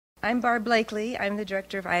I'm Barb Blakely. I'm the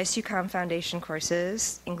director of ISU Com Foundation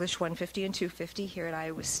courses, English 150 and 250 here at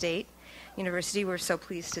Iowa State University. We're so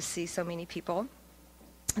pleased to see so many people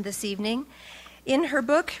this evening. In her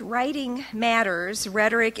book, Writing Matters,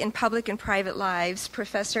 Rhetoric in Public and Private Lives,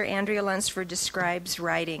 Professor Andrea Lunsford describes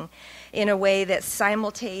writing in a way that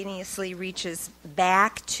simultaneously reaches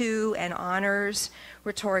back to and honors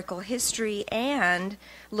rhetorical history and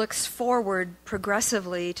looks forward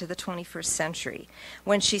progressively to the 21st century,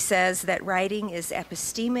 when she says that writing is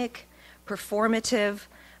epistemic, performative,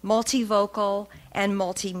 multivocal, and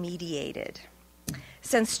multimediated.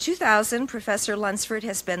 Since 2000, Professor Lunsford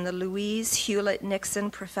has been the Louise Hewlett Nixon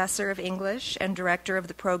Professor of English and Director of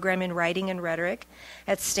the Program in Writing and Rhetoric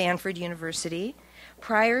at Stanford University.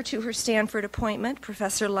 Prior to her Stanford appointment,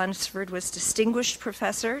 Professor Lunsford was Distinguished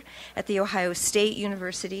Professor at The Ohio State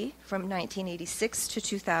University from 1986 to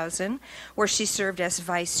 2000, where she served as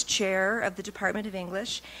Vice Chair of the Department of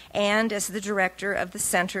English and as the Director of the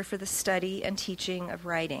Center for the Study and Teaching of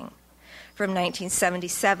Writing. From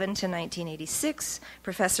 1977 to 1986,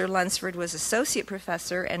 Professor Lunsford was Associate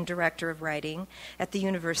Professor and Director of Writing at the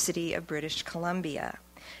University of British Columbia.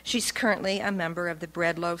 She's currently a member of the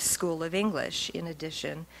Breadloaf School of English, in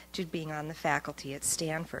addition to being on the faculty at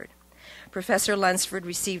Stanford. Professor Lunsford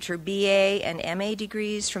received her BA and MA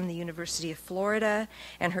degrees from the University of Florida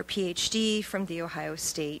and her PhD from The Ohio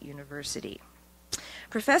State University.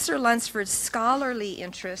 Professor Lunsford's scholarly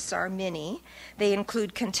interests are many. They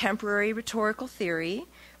include contemporary rhetorical theory,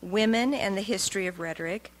 women and the history of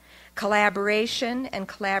rhetoric, collaboration and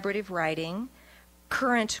collaborative writing,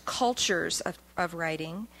 current cultures of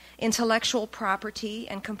writing, intellectual property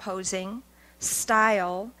and composing,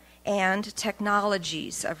 style, and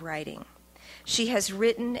technologies of writing. She has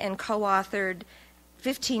written and co-authored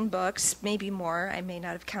 15 books, maybe more, I may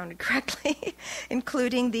not have counted correctly,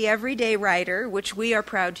 including The Everyday Writer, which we are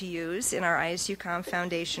proud to use in our ISU Com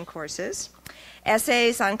Foundation courses,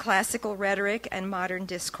 essays on classical rhetoric and modern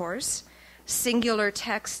discourse, singular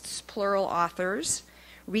texts, plural authors,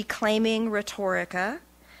 Reclaiming Rhetorica,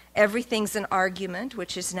 Everything's an Argument,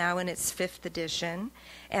 which is now in its 5th edition,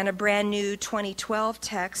 and a brand new 2012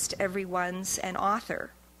 text, Everyone's an Author.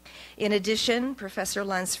 In addition, Professor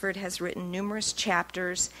Lunsford has written numerous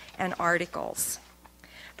chapters and articles.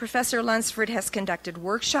 Professor Lunsford has conducted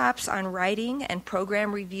workshops on writing and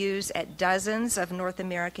program reviews at dozens of North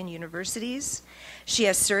American universities. She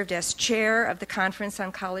has served as chair of the Conference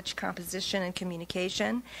on College Composition and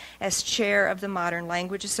Communication, as chair of the Modern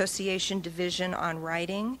Language Association Division on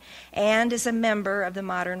Writing, and as a member of the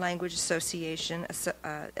Modern Language Association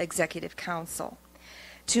Executive Council.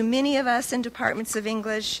 To many of us in departments of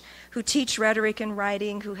English who teach rhetoric and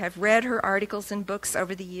writing, who have read her articles and books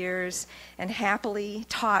over the years and happily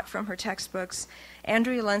taught from her textbooks,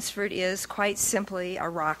 Andrea Lunsford is quite simply a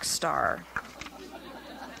rock star.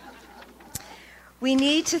 We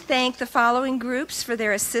need to thank the following groups for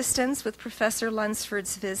their assistance with Professor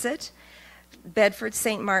Lunsford's visit: Bedford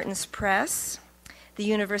St. Martin's Press, the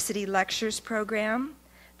University Lectures Program,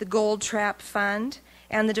 the Gold Trap Fund,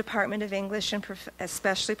 and the Department of English, and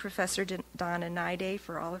especially Professor Donna Nide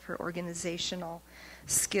for all of her organizational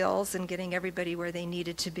skills and getting everybody where they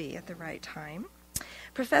needed to be at the right time.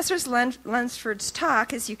 Professor Lunsford's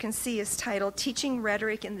talk, as you can see, is titled Teaching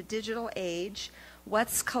Rhetoric in the Digital Age,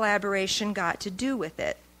 What's Collaboration Got to Do with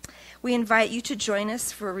It? We invite you to join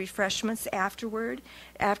us for refreshments afterward.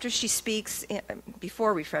 After she speaks,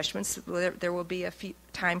 before refreshments, there will be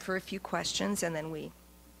time for a few questions, and then we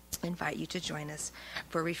invite you to join us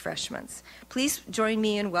for refreshments. Please join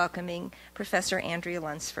me in welcoming Professor Andrea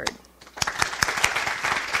Lunsford.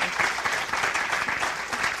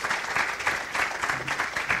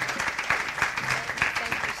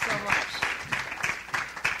 Thank you so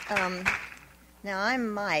much. Now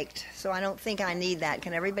I'm mic'd, so I don't think I need that.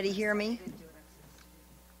 Can everybody hear me?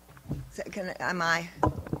 Am I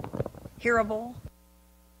hearable?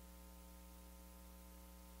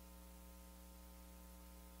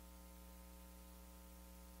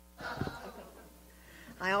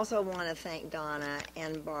 I also want to thank Donna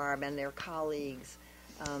and Barb and their colleagues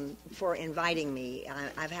for inviting me.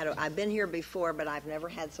 I've been here before, but I've never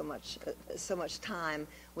had so much time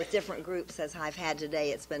with different groups as I've had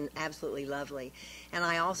today. It's been absolutely lovely. And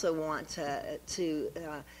I also want to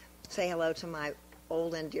say hello to my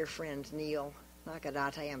old and dear friend Neil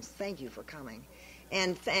Nakadate. Thank you for coming.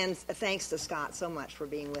 And thanks to Scott so much for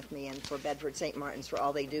being with me, and for Bedford St. Martin's for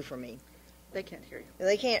all they do for me. They can't hear you.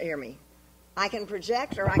 They can't hear me. I can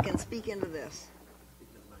project, or I can speak into this.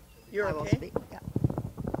 You're I will okay? speak. Yeah.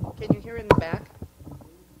 Can you hear in the back?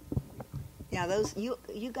 Yeah, those you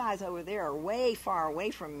guys over there are way far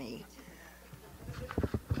away from me.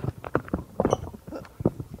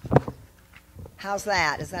 How's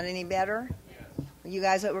that? Is that any better? Yes. You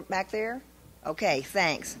guys over back there? Okay,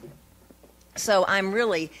 thanks. So I'm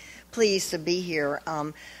really pleased to be here.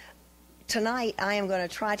 Tonight I am going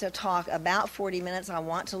to try to talk about 40 minutes. I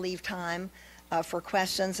want to leave time for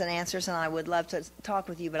questions and answers, and I would love to talk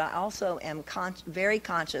with you, but I also am very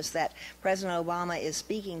conscious that President Obama is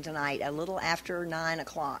speaking tonight a little after 9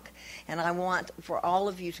 o'clock, and I want for all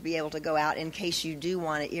of you to be able to go out in case you do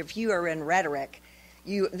want to. If you are in rhetoric,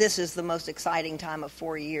 this is the most exciting time of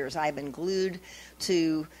 4 years. I've been glued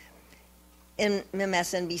to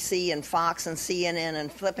MSNBC and Fox and CNN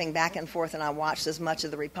and flipping back and forth, and I watched as much of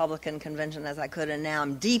the Republican convention as I could, and now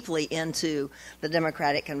I'm deeply into the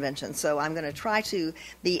Democratic convention. So I'm going to try to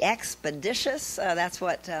be expeditious. That's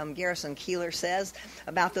what Garrison Keillor says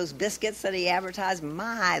about those biscuits that he advertised.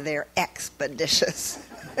 My, they're expeditious.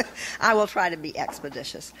 I will try to be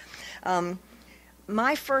expeditious.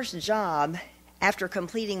 My first job after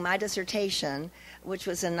completing my dissertation, which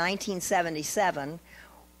was in 1977,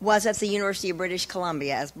 was at the University of British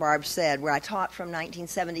Columbia, as Barb said, where I taught from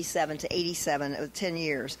 1977 to 87, it was 10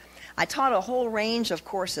 years. I taught a whole range of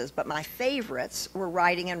courses, but my favorites were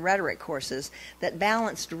writing and rhetoric courses that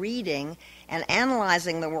balanced reading and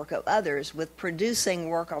analyzing the work of others with producing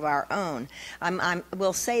work of our own. I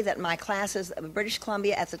will say that my classes, British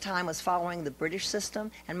Columbia at the time was following the British system,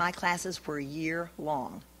 and my classes were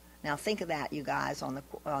year-long. Now think of that, you guys, on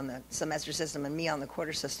the semester system and me on the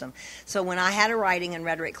quarter system. So when I had a writing and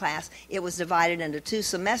rhetoric class, it was divided into 2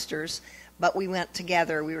 semesters, but we were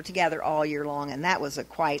together all year long, and that was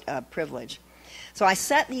quite a privilege. So I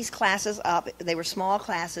set these classes up. They were small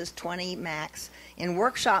classes, 20 max, in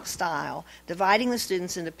workshop style, dividing the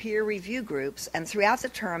students into peer review groups, and throughout the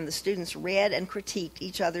term, the students read and critiqued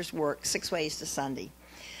each other's work 6 ways to Sunday.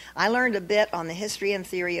 I learned a bit on the history and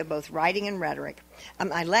theory of both writing and rhetoric.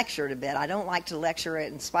 I lectured a bit. I don't like to lecture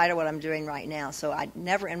in spite of what I'm doing right now, so I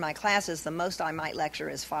never, in my classes, the most I might lecture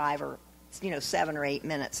is 5 or 7 or 8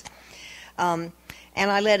 minutes. And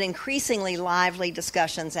I led increasingly lively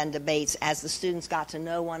discussions and debates as the students got to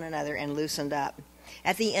know one another and loosened up.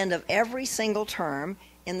 At the end of every single term,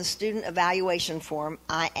 in the student evaluation form,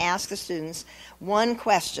 I asked the students one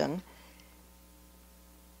question: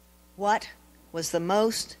 what was the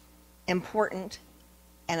most important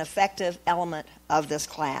and effective element of this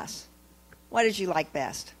class? What did you like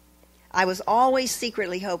best? I was always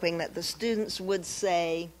secretly hoping that the students would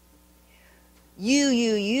say,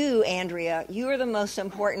 you, Andrea, you are the most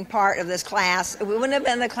important part of this class. We wouldn't have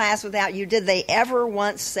been the class without you. Did they ever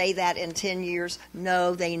once say that in 10 years?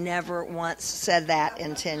 No, they never once said that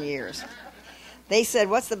in 10 years. They said,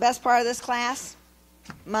 what's the best part of this class?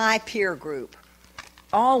 My peer group.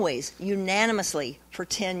 Always, unanimously, for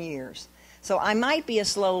 10 years. So I might be a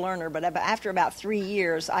slow learner, but after about 3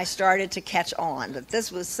 years, I started to catch on. That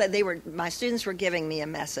this was said. My students were giving me a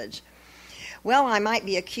message. Well, I might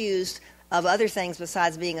be accused of other things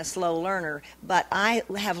besides being a slow learner, but I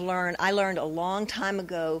learned a long time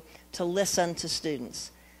ago to listen to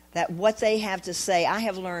students. That what they have to say, I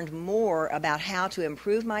have learned more about how to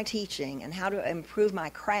improve my teaching and how to improve my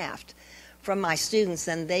craft from my students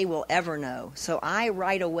than they will ever know. So I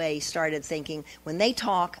right away started thinking, when they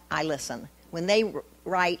talk, I listen. When they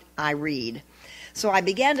write, I read. So I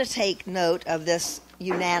began to take note of this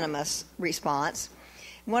unanimous response.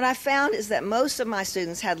 What I found is that most of my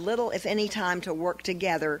students had little, if any, time to work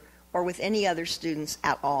together or with any other students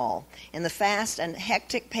at all. In the fast and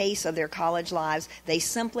hectic pace of their college lives, they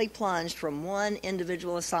simply plunged from one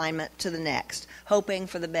individual assignment to the next, hoping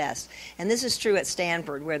for the best. And this is true at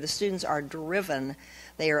Stanford, where the students are driven.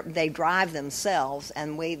 They drive themselves,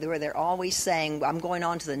 and where they're always saying, I'm going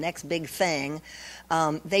on to the next big thing.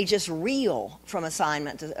 They just reel from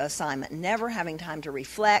assignment to assignment, never having time to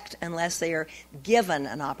reflect unless they are given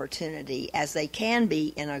an opportunity, as they can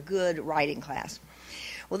be in a good writing class.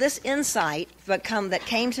 Well, this insight that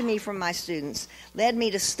came to me from my students led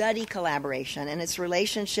me to study collaboration and its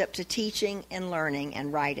relationship to teaching and learning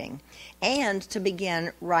and writing, and to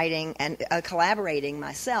begin writing and collaborating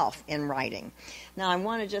myself in writing. Now, I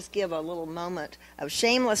want to just give a little moment of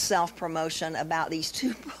shameless self-promotion about these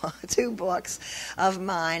two books of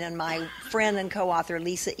mine and my friend and co-author,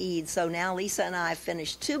 Lisa Eads. So now Lisa and I have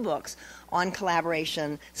finished 2 books on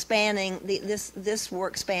collaboration, spanning this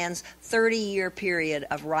work spans 30-year period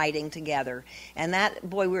of writing together. And that,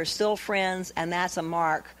 boy, we're still friends, and that's a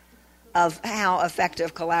mark of how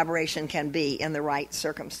effective collaboration can be in the right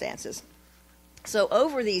circumstances. So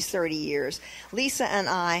over these 30 years, Lisa and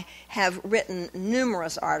I have written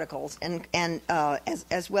numerous articles, and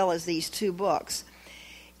as well as these 2 books.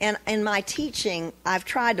 And in my teaching, I've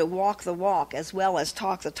tried to walk the walk as well as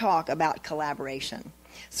talk the talk about collaboration.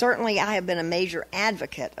 Certainly, I have been a major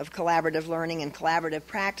advocate of collaborative learning and collaborative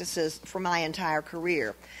practices for my entire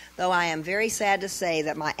career, though I am very sad to say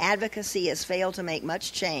that my advocacy has failed to make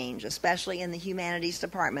much change, especially in the humanities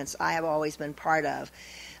departments I have always been part of.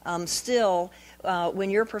 Still, when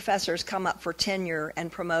your professors come up for tenure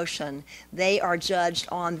and promotion, they are judged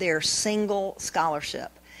on their single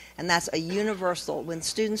scholarship. And that's a universal. When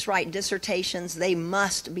students write dissertations, they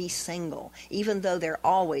must be single, even though they're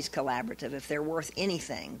always collaborative. If they're worth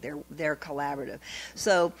anything, they're collaborative.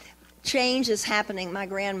 So change is happening. My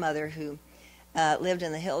grandmother, who lived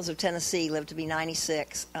in the hills of Tennessee, lived to be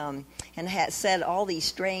 96, and had said all these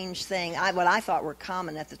strange things, what I thought were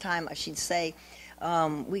common at the time. She'd say,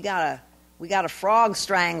 we got a frog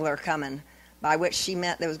strangler coming, by which she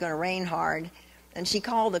meant that it was going to rain hard. And she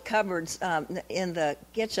called the cupboards in the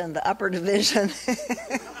kitchen the upper division.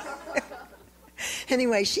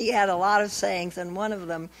 Anyway, she had a lot of sayings, and one of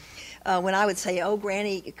them, when I would say, "Oh,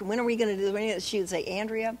 Granny, when are we going to do this?" She would say,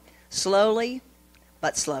 "Andrea, slowly,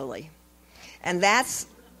 but slowly." And that's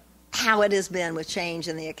how it has been with change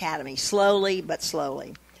in the academy, slowly, but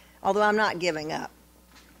slowly. Although I'm not giving up,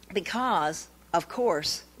 because, of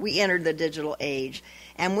course, we entered the digital age.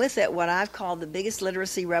 And with it, what I've called the biggest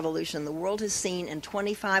literacy revolution the world has seen in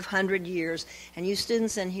 2,500 years, and you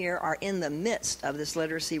students in here are in the midst of this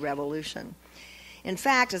literacy revolution. In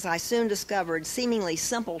fact, as I soon discovered, seemingly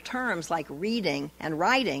simple terms like reading and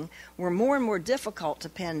writing were more and more difficult to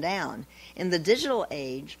pin down. In the digital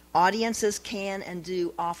age, audiences can and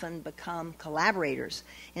do often become collaborators.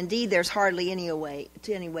 Indeed, there's hardly any way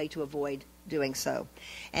to avoid doing so.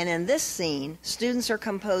 And in this scene, students are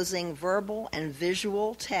composing verbal and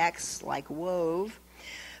visual texts like wove,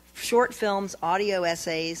 short films, audio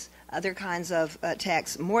essays, other kinds of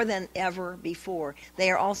texts more than ever before.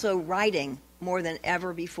 They are also writing more than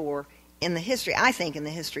ever before in the history, I think, in the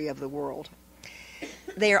history of the world.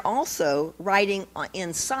 They are also writing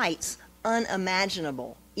in sites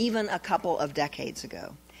unimaginable, even a couple of decades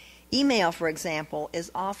ago. Email, for example,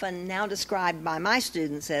 is often now described by my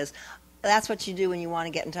students as that's what you do when you want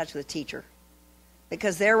to get in touch with a teacher,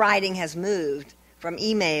 because their writing has moved from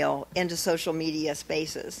email into social media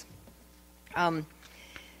spaces.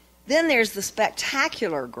 Then there's the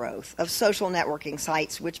spectacular growth of social networking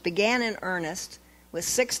sites, which began in earnest with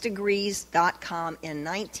 6degrees.com in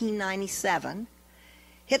 1997,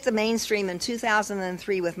 hit the mainstream in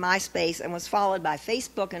 2003 with MySpace, and was followed by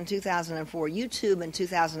Facebook in 2004, YouTube in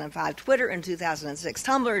 2005, Twitter in 2006,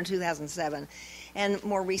 Tumblr in 2007, and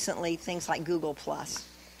more recently, things like Google+.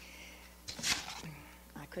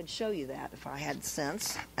 I could show you that if I had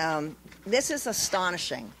sense. This is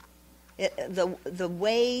astonishing. The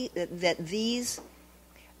way that these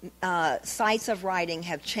sites of writing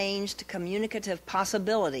have changed communicative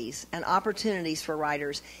possibilities and opportunities for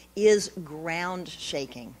writers is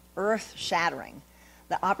ground-shaking, earth-shattering,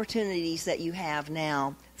 the opportunities that you have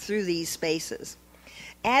now through these spaces.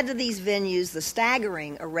 Add to these venues the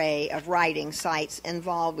staggering array of writing sites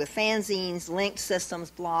involved with fanzines, linked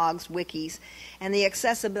systems, blogs, wikis, and the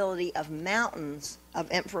accessibility of mountains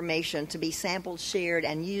of information to be sampled, shared,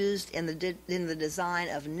 and used in the design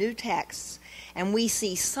of new texts, and we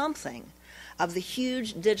see something of the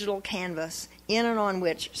huge digital canvas in and on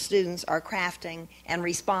which students are crafting and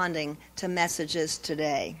responding to messages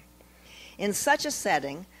today. In such a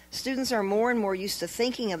setting, students are more and more used to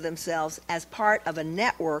thinking of themselves as part of a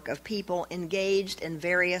network of people engaged in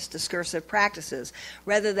various discursive practices,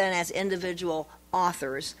 rather than as individual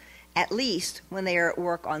authors, at least when they are at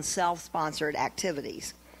work on self-sponsored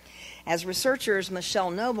activities. As researchers Michelle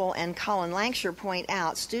Noble and Colin Lancashire point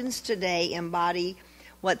out, students today embody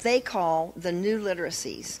what they call the new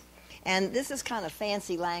literacies. And this is kind of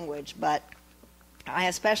fancy language, but I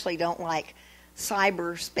especially don't like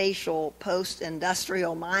cyber-spatial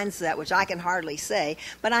post-industrial mindset, which I can hardly say,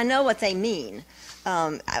 but I know what they mean.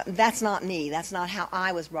 That's not me. That's not how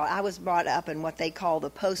I was brought. I was brought up in what they call the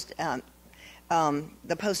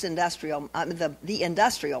post-industrial, the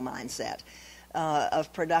industrial mindset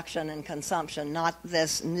of production and consumption, not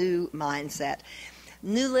this new mindset.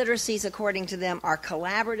 New literacies, according to them, are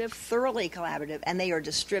collaborative, thoroughly collaborative, and they are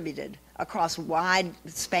distributed across wide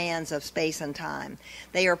spans of space and time.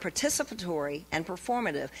 They are participatory and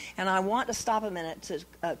performative. And I want to stop a minute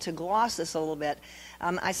to gloss this a little bit.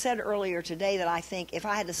 I said earlier today that I think if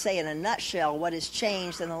I had to say in a nutshell what has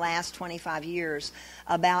changed in the last 25 years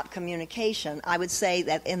about communication, I would say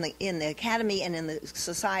that in the academy and in the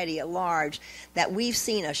society at large, that we've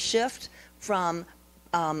seen a shift from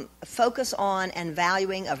focus on and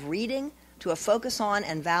valuing of reading to a focus on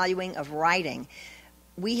and valuing of writing.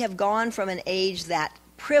 We have gone from an age that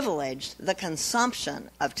privileged the consumption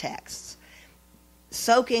of texts,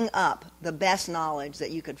 soaking up the best knowledge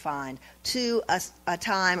that you could find, to a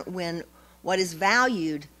time when what is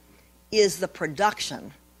valued is the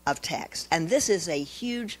production of text. And this is a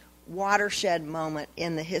huge watershed moment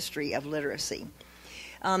in the history of literacy.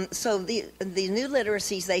 So the new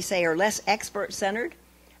literacies, they say, are less expert-centered.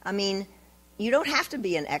 I mean, you don't have to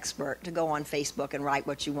be an expert to go on Facebook and write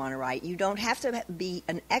what you want to write. You don't have to be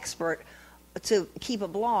an expert to keep a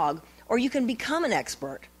blog, or you can become an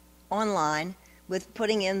expert online with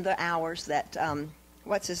putting in the hours that,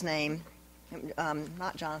 what's his name?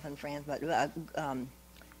 Not Jonathan Franz, but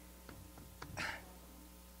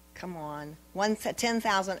come on,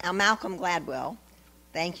 10,000, Malcolm Gladwell.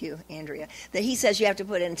 Thank you, Andrea. That he says you have to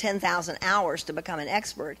put in 10,000 hours to become an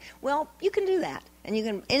expert. Well, you can do that,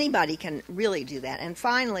 and anybody can really do that. And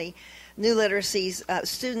finally, new literacies,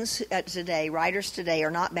 students today, writers today,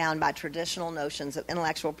 are not bound by traditional notions of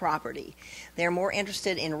intellectual property. They're more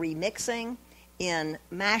interested in remixing, in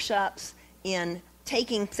mashups, in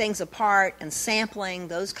taking things apart and sampling,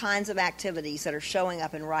 those kinds of activities that are showing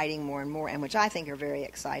up in writing more and more, and which I think are very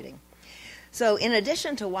exciting. So in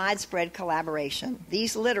addition to widespread collaboration,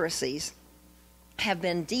 these literacies have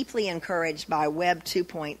been deeply encouraged by Web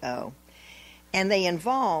 2.0, and they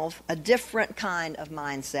involve a different kind of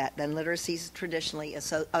mindset than literacies traditionally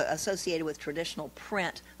associated with traditional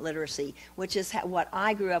print literacy, which is what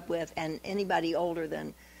I grew up with, and anybody older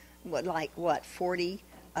than, 40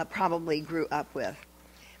 probably grew up with.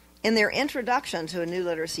 In their introduction to a new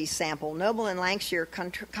literacy sample, Noble and Lankshire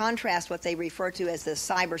contrast what they refer to as the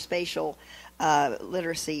cyberspatial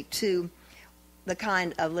literacy to the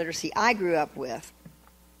kind of literacy I grew up with.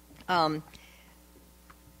 And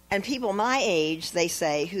people my age, they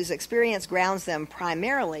say, whose experience grounds them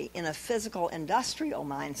primarily in a physical industrial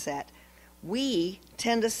mindset, we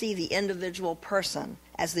tend to see the individual person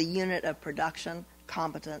as the unit of production,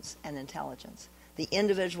 competence, and intelligence. The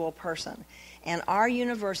individual person. And our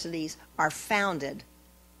universities are founded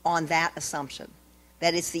on that assumption,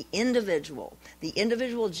 that it's the individual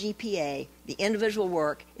GPA, the individual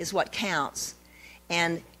work is what counts.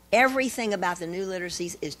 And everything about the new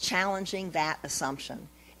literacies is challenging that assumption.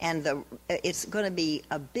 And it's going to be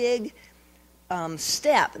a big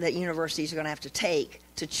step that universities are going to have to take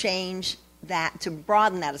to change that, to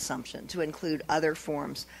broaden that assumption, to include other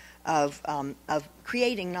forms of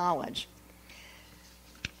creating knowledge.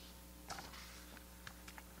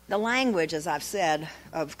 The language, as I've said,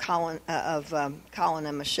 of Colin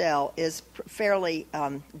and Michelle is fairly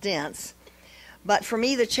dense. But for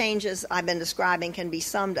me, the changes I've been describing can be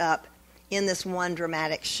summed up in this one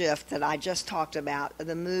dramatic shift that I just talked about,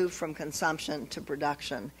 the move from consumption to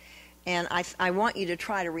production. And I want you to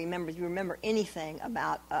try to remember, if you remember anything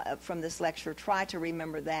about from this lecture, try to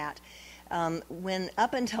remember that. When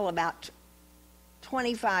up until about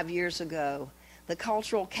 25 years ago, the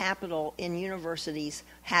cultural capital in universities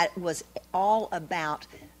was all about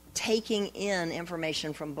taking in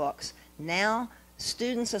information from books. Now,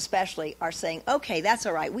 students especially are saying, okay, that's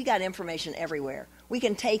all right. We got information everywhere. We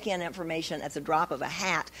can take in information at the drop of a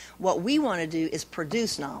hat. What we want to do is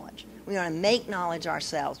produce knowledge. We want to make knowledge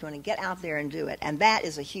ourselves. We want to get out there and do it. And that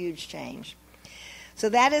is a huge change. So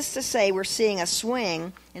that is to say, we're seeing a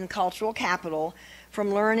swing in cultural capital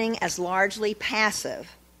from learning as largely passive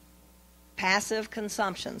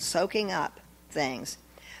consumption, soaking up things,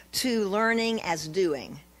 to learning as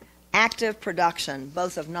doing, active production,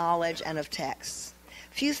 both of knowledge and of texts.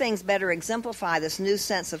 Few things better exemplify this new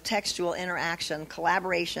sense of textual interaction,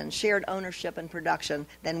 collaboration, shared ownership, and production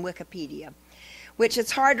than Wikipedia, which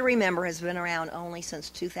it's hard to remember has been around only since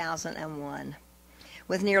 2001.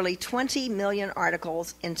 With nearly 20 million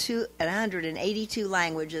articles in 182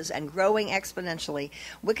 languages and growing exponentially,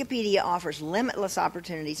 Wikipedia offers limitless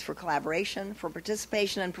opportunities for collaboration, for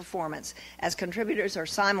participation, and performance, as contributors are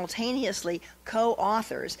simultaneously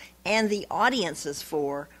co-authors and the audiences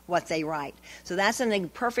for what they write. So that's a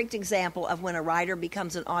perfect example of when a writer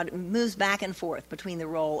moves back and forth between the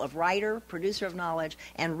role of writer, producer of knowledge,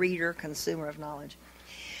 and reader, consumer of knowledge.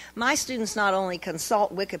 My students not only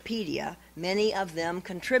consult Wikipedia, many of them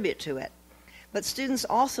contribute to it, but students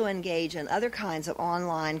also engage in other kinds of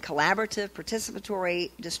online, collaborative,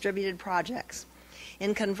 participatory, distributed projects.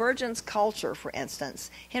 In Convergence Culture, for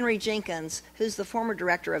instance, Henry Jenkins, who's the former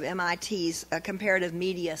director of MIT's Comparative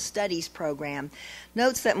Media Studies program,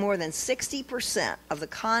 notes that more than 60% of the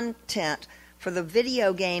content for the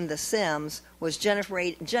video game The Sims was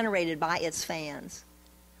generated by its fans.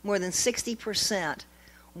 More than 60%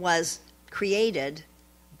 was created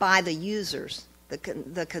by the users,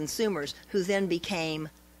 the consumers, who then became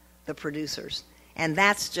the producers. And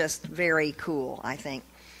that's just very cool, I think.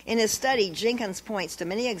 In his study, Jenkins points to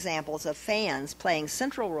many examples of fans playing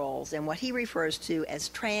central roles in what he refers to as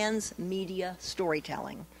transmedia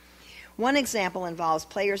storytelling. One example involves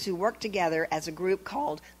players who work together as a group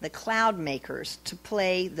called the Cloud Makers to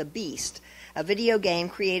play The Beast, a video game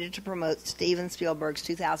created to promote Steven Spielberg's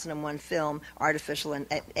 2001 film Artificial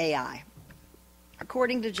AI.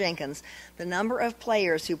 According to Jenkins, the number of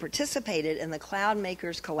players who participated in the Cloud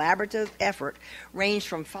Makers collaborative effort ranged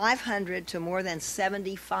from 500 to more than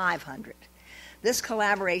 7,500. This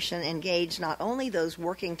collaboration engaged not only those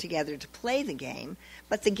working together to play the game,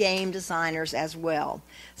 but the game designers as well,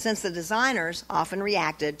 since the designers often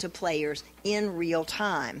reacted to players in real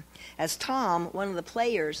time. As Tom, one of the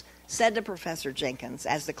players, said to Professor Jenkins,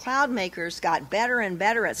 as the Cloud Makers got better and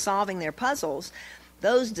better at solving their puzzles,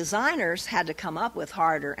 those designers had to come up with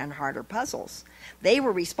harder and harder puzzles. They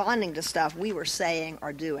were responding to stuff we were saying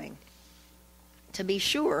or doing. To be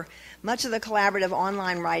sure, much of the collaborative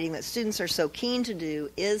online writing that students are so keen to do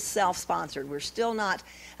is self-sponsored. We're still not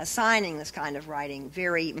assigning this kind of writing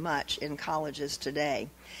very much in colleges today.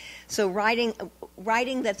 So writing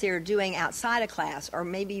that they're doing outside of class, or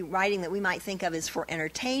maybe writing that we might think of as for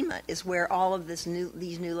entertainment, is where all of these new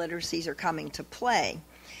literacies are coming to play.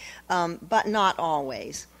 But not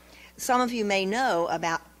always. Some of you may know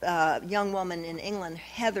about a young woman in England,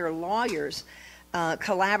 Heather Lawyer's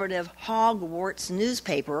collaborative Hogwarts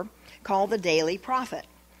newspaper called the Daily Prophet.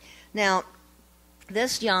 Now,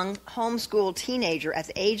 this young homeschooled teenager at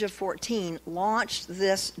the age of 14 launched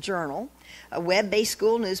this journal, a web-based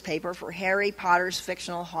school newspaper for Harry Potter's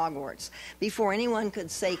fictional Hogwarts. Before anyone could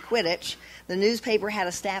say Quidditch, the newspaper had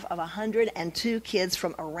a staff of 102 kids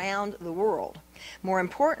from around the world. More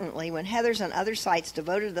importantly, when Heather's and other sites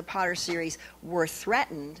devoted to the Potter series were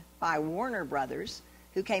threatened by Warner Brothers,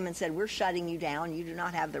 who came and said, "We're shutting you down. You do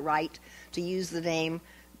not have the right to use the name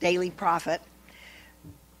Daily Prophet,"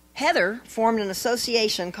 Heather formed an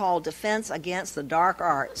association called Defense Against the Dark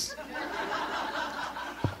Arts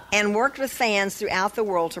and worked with fans throughout the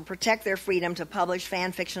world to protect their freedom to publish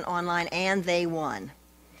fan fiction online, and they won.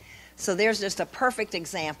 So there's just a perfect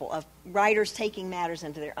example of writers taking matters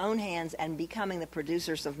into their own hands and becoming the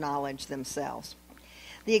producers of knowledge themselves.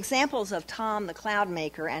 The examples of Tom the Cloud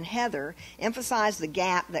Maker and Heather emphasize the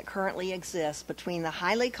gap that currently exists between the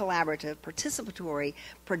highly collaborative, participatory,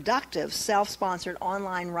 productive, self-sponsored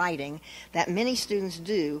online writing that many students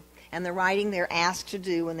do and the writing they're asked to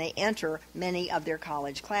do when they enter many of their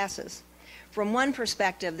college classes. From one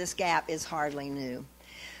perspective, this gap is hardly new.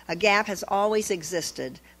 A gap has always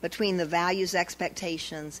existed between the values,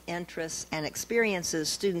 expectations, interests, and experiences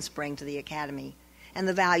students bring to the academy and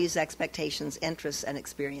the values, expectations, interests, and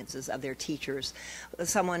experiences of their teachers.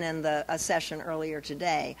 Someone in a session earlier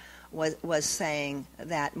today was saying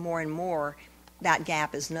that more and more that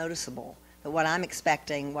gap is noticeable, that what I'm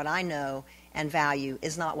expecting, what I know and value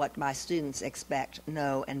is not what my students expect,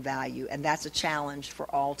 know, and value, and that's a challenge for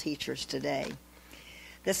all teachers today.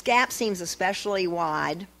 This gap seems especially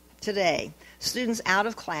wide today. Students out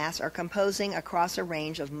of class are composing across a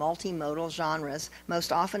range of multimodal genres,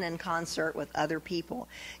 most often in concert with other people.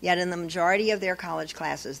 Yet in the majority of their college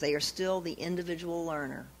classes, they are still the individual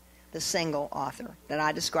learner, the single author that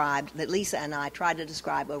I described, that Lisa and I tried to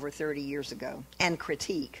describe over 30 years ago, and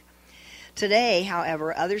critique. Today,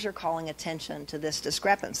 however, others are calling attention to this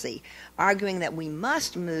discrepancy, arguing that we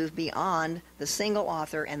must move beyond the single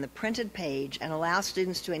author and the printed page and allow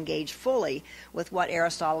students to engage fully with what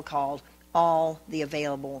Aristotle called all the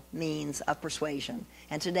available means of persuasion.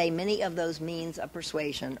 And today, many of those means of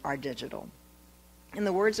persuasion are digital. In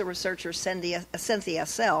the words of researcher Cynthia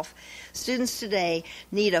Self, students today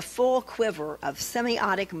need a full quiver of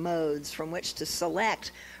semiotic modes from which to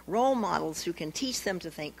select role models who can teach them to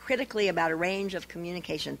think critically about a range of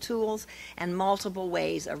communication tools and multiple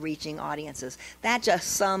ways of reaching audiences. That just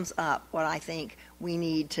sums up what I think we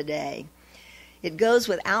need today. It goes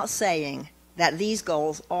without saying that these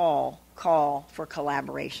goals all call for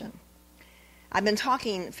collaboration. I've been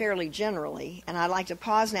talking fairly generally, and I'd like to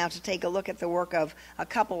pause now to take a look at the work of a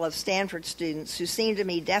couple of Stanford students who seem to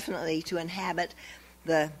me definitely to inhabit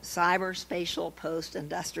the cyber-spatial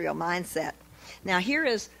post-industrial mindset. Now, here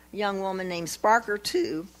is a young woman named Sparker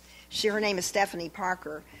 2. Her name is Stephanie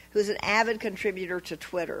Parker, who's an avid contributor to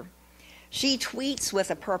Twitter. She tweets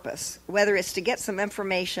with a purpose, whether it's to get some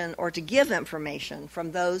information or to give information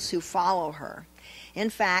from those who follow her. In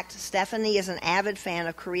fact, Stephanie is an avid fan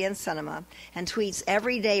of Korean cinema and tweets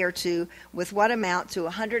every day or two with what amount to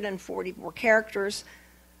 144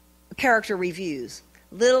 character reviews.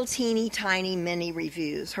 little teeny tiny mini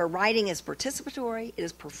reviews. Her writing is participatory, it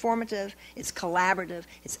is performative, it's collaborative,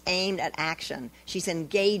 it's aimed at action. She's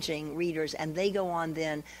engaging readers, and they go on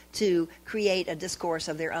then to create a discourse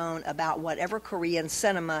of their own about whatever Korean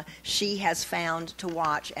cinema she has found to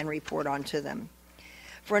watch and report on to them.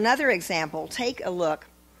 For another example, take a look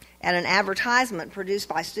at an advertisement produced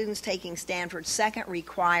by students taking Stanford's second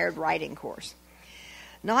required writing course.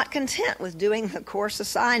 Not content with doing the course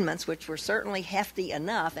assignments, which were certainly hefty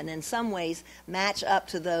enough and in some ways match up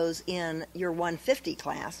to those in your 150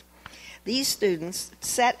 class, these students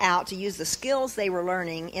set out to use the skills they were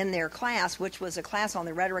learning in their class, which was a class on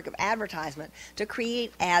the rhetoric of advertisement, to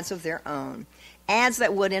create ads of their own, ads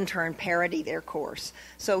that would in turn parody their course.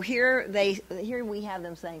 So here we have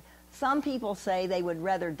them saying, some people say they would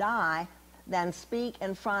rather die than speak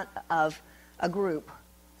in front of a group.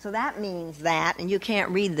 So that means that, and you can't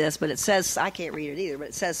read this, but it says, I can't read it either, but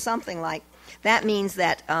it says something like, that means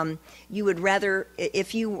that you would rather,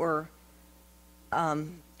 if you were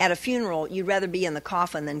at a funeral, you'd rather be in the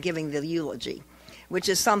coffin than giving the eulogy, which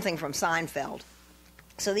is something from Seinfeld.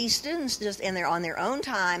 So these students just on their own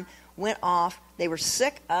time went off. They were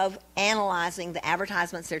sick of analyzing the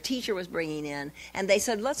advertisements their teacher was bringing in, and they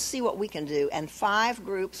said, let's see what we can do. And 5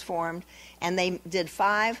 groups formed, and they did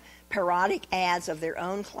 5 parodic ads of their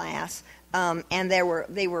own class, and they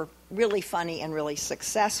were really funny and really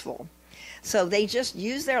successful. So they just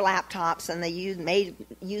used their laptops, and they made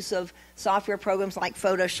use of software programs like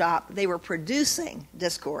Photoshop. They were producing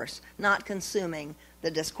discourse, not consuming the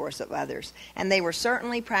discourse of others. And they were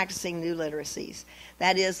certainly practicing new literacies.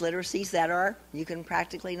 That is, literacies that are, you can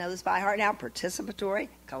practically know this by heart now, participatory,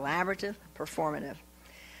 collaborative, performative.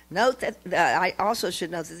 Note that I also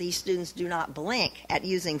should note that these students do not blink at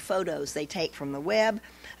using photos they take from the web,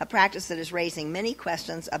 a practice that is raising many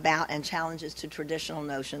questions about and challenges to traditional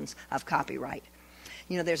notions of copyright.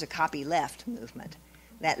 You know, there's a copyleft movement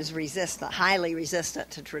that is highly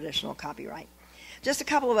resistant to traditional copyright. Just a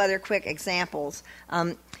couple of other quick examples.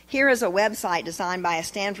 Here is a website designed by a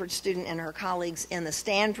Stanford student and her colleagues in the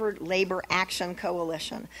Stanford Labor Action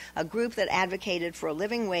Coalition, a group that advocated for a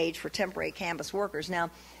living wage for temporary campus workers.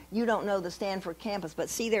 Now, you don't know the Stanford campus, but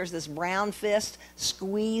see there's this brown fist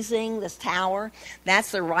squeezing this tower.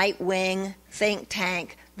 That's the right-wing think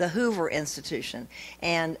tank, the Hoover Institution.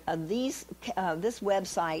 And this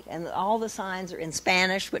website, and all the signs are in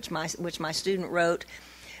Spanish, which my student wrote.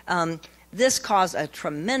 This caused a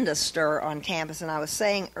tremendous stir on campus, and I was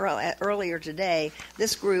saying earlier today,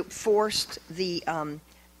 this group forced the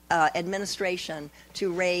administration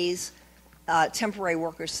to raise temporary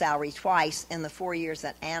workers' salary twice in the 4 years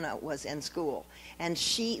that Anna was in school. And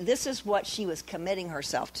this is what she was committing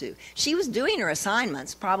herself to. She was doing her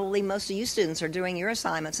assignments. Probably most of you students are doing your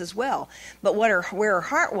assignments as well. But where her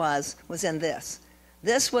heart was in this.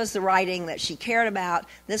 This was the writing that she cared about.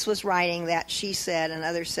 This was writing that she said and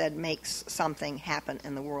others said makes something happen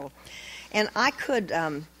in the world. And I could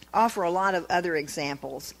offer a lot of other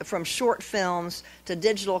examples, from short films to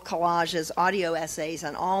digital collages, audio essays,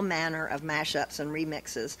 and all manner of mashups and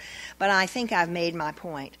remixes. But I think I've made my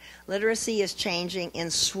point. Literacy is changing in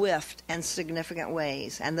swift and significant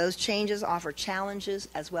ways, and those changes offer challenges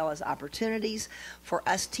as well as opportunities for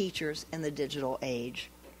us teachers in the digital age.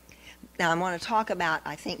 Now, I want to talk about,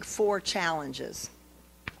 I think, 4 challenges,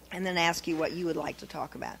 and then ask you what you would like to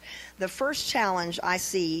talk about. The first challenge I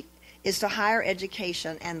see is to higher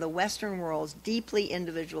education and the Western world's deeply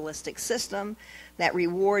individualistic system that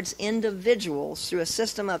rewards individuals through a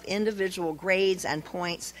system of individual grades and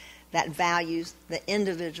points that values the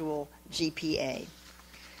individual GPA.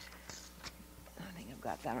 I think I've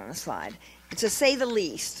got that on a slide. To say the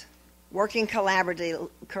least, working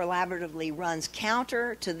collaboratively runs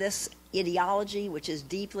counter to this ideology, which is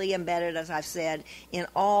deeply embedded, as I've said, in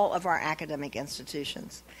all of our academic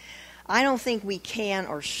institutions. I don't think we can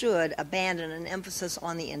or should abandon an emphasis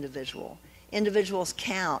on the individual. Individuals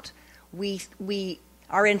count.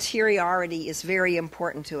 Our interiority is very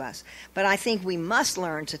important to us. But I think we must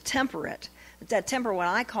learn to temper what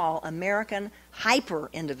I call American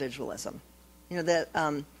hyper-individualism. You know,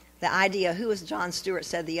 the idea, who was John Stewart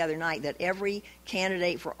said the other night, that every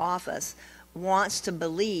candidate for office wants to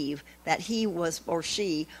believe that he was or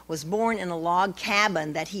she was born in a log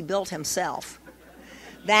cabin that he built himself.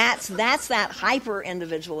 That's that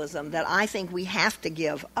hyper-individualism that I think we have to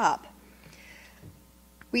give up.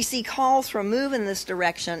 We see calls for a move in this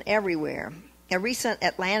direction everywhere. A recent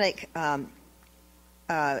Atlantic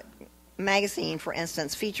magazine, for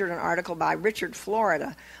instance, featured an article by Richard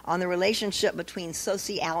Florida on the relationship between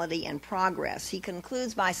sociality and progress. He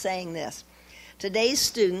concludes by saying this: today's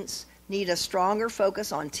students need a stronger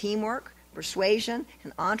focus on teamwork, persuasion,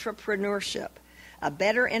 and entrepreneurship, a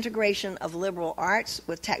better integration of liberal arts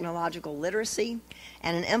with technological literacy,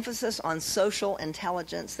 and an emphasis on social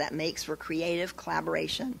intelligence that makes for creative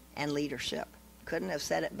collaboration and leadership. Couldn't have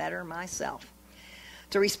said it better myself.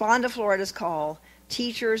 To respond to Florida's call,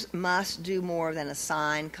 teachers must do more than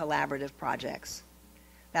assign collaborative projects.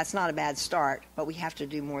 That's not a bad start, but we have to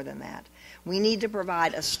do more than that. We need to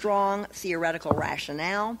provide a strong theoretical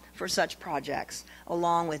rationale for such projects,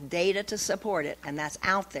 along with data to support it, and that's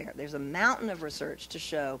out there. There's a mountain of research to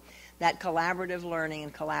show that collaborative learning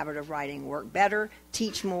and collaborative writing work better,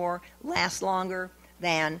 teach more, last longer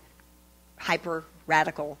than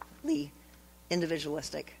hyper-radically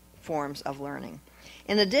individualistic forms of learning.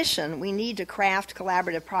 In addition, we need to craft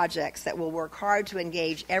collaborative projects that will work hard to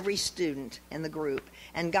engage every student in the group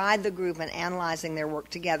and guide the group in analyzing their work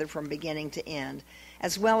together from beginning to end,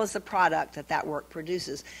 as well as the product that that work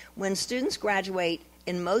produces. When students graduate,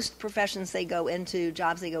 in most professions they go into,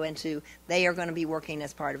 jobs they go into, they are going to be working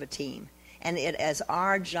as part of a team. And it is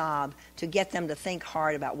our job to get them to think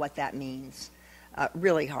hard about what that means,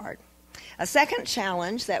 really hard. A second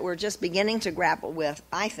challenge that we're just beginning to grapple with,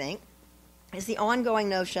 I think, is the ongoing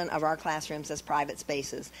notion of our classrooms as private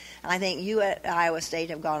spaces. And I think you at Iowa State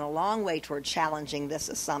have gone a long way toward challenging this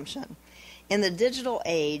assumption. In the digital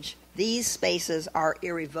age, these spaces are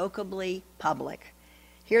irrevocably public.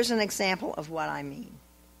 Here's an example of what I mean.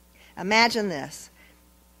 Imagine this.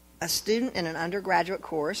 A student in an undergraduate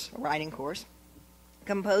course, a writing course,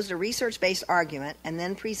 composed a research-based argument and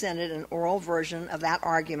then presented an oral version of that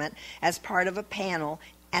argument as part of a panel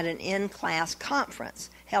at an in-class conference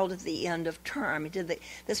held at the end of term.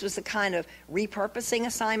 This was the kind of repurposing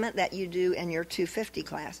assignment that you do in your 250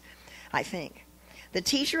 class, I think. The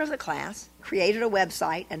teacher of the class created a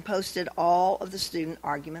website and posted all of the student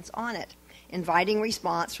arguments on it, inviting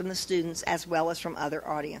response from the students as well as from other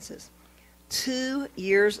audiences. 2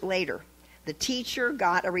 years later, the teacher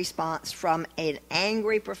got a response from an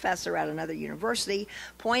angry professor at another university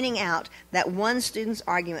pointing out that one student's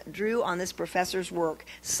argument drew on this professor's work,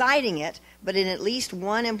 citing it, but in at least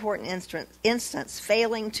one important instance,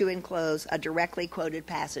 failing to enclose a directly quoted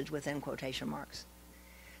passage within quotation marks.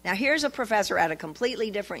 Now, here's a professor at a completely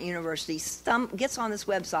different university, gets on this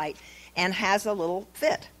website and has a little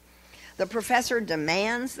fit. The professor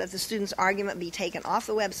demands that the student's argument be taken off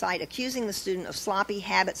the website, accusing the student of sloppy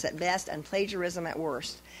habits at best and plagiarism at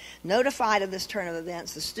worst. Notified of this turn of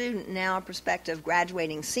events, the student, now a prospective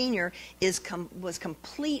graduating senior, was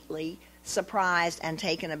completely surprised and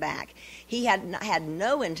taken aback. He had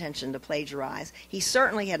no intention to plagiarize. He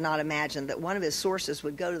certainly had not imagined that one of his sources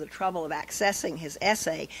would go to the trouble of accessing his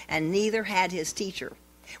essay, and neither had his teacher.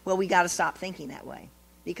 Well, we got to stop thinking that way,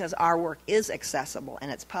 because our work is accessible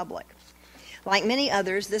and it's public. Like many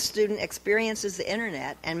others, this student experiences the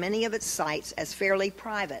internet and many of its sites as fairly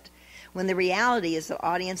private, when the reality is that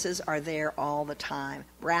audiences are there all the time,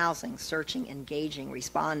 browsing, searching, engaging,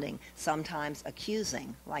 responding, sometimes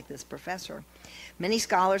accusing, like this professor. Many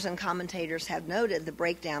scholars and commentators have noted the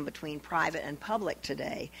breakdown between private and public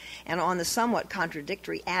today, and on the somewhat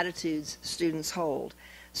contradictory attitudes students hold.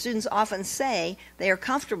 Students often say they are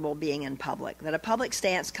comfortable being in public, that a public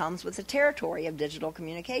stance comes with the territory of digital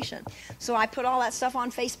communication. So I put all that stuff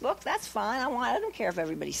on Facebook, that's fine, I don't care if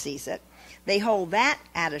everybody sees it. They hold that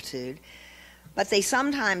attitude, but they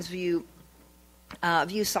sometimes view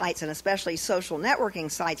sites, and especially social networking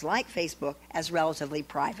sites like Facebook, as relatively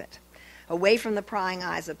private, away from the prying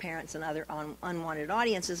eyes of parents and other unwanted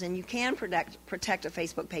audiences, and you can protect a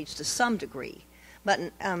Facebook page to some degree. But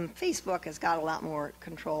Facebook has got a lot more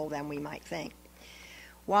control than we might think.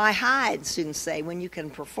 Why hide, students say, when you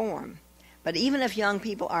can perform? But even if young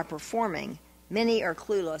people are performing, many are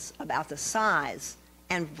clueless about the size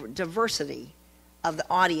and diversity of the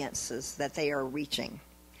audiences that they are reaching.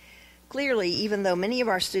 Clearly, even though many of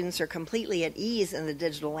our students are completely at ease in the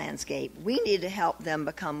digital landscape, we need to help them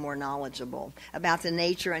become more knowledgeable about the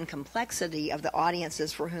nature and complexity of the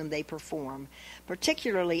audiences for whom they perform,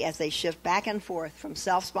 particularly as they shift back and forth from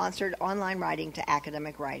self-sponsored online writing to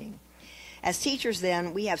academic writing. As teachers,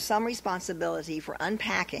 then, we have some responsibility for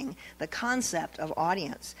unpacking the concept of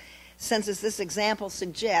audience, since, as this example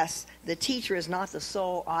suggests, the teacher is not the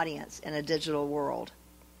sole audience in a digital world.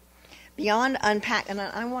 Beyond unpack, and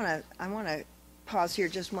I want to pause here,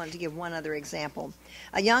 just wanted to give one other example.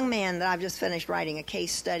 A young man that I've just finished writing a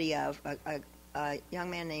case study of, a young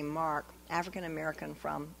man named Mark, African-American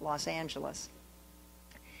from Los Angeles,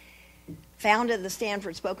 founded the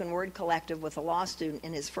Stanford Spoken Word Collective with a law student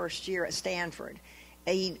in his first year at Stanford.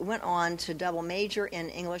 He went on to double major in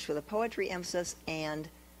English with a poetry emphasis and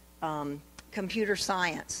computer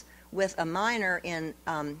science with a minor in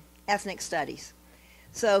ethnic studies.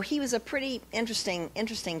 So he was a pretty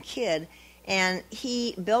interesting kid, and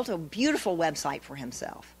he built a beautiful website for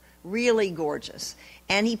himself, really gorgeous.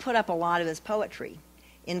 And he put up a lot of his poetry,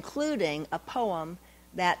 including a poem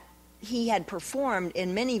that he had performed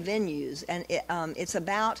in many venues, and it's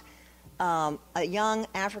about a young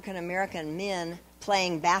African-American men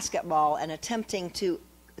playing basketball and attempting to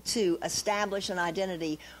establish an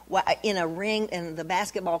identity in a ring, and the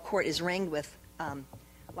basketball court is ringed with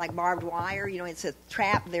like barbed wire. You know, it's a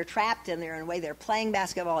trap. They're trapped in there in a way. They're playing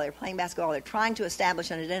basketball. They're trying to establish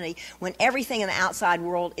an identity when everything in the outside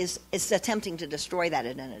world is attempting to destroy that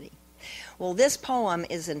identity. Well, this poem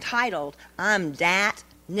is entitled "I'm Dat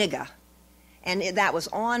Nigga," and that was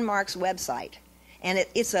on Mark's website. And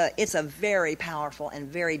it's a very powerful and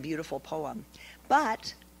very beautiful poem.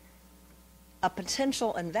 But a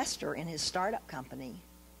potential investor in his startup company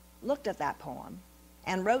looked at that poem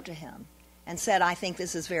and wrote to him and said, "I think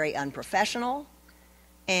this is very unprofessional,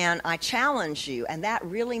 and I challenge you." And that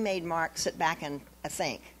really made Mark sit back and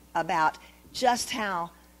think about just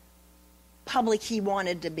how public he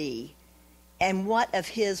wanted to be and what of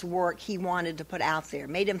his work he wanted to put out there.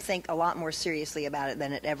 Made him think a lot more seriously about it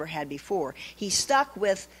than it ever had before. He stuck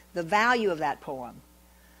with the value of that poem,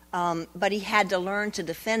 but he had to learn to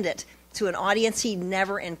defend it to an audience he'd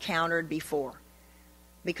never encountered before,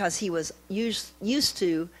 because he was used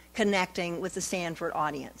to connecting with the Stanford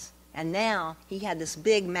audience. And now he had this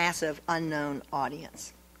big, massive, unknown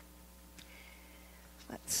audience.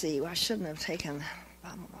 Let's see. Well, I shouldn't have taken...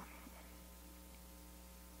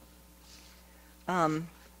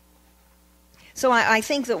 So I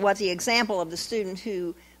think that what the example of the student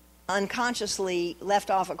who unconsciously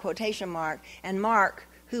left off a quotation mark, and Mark,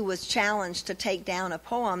 who was challenged to take down a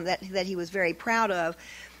poem that he was very proud of,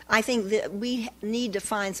 I think that we need to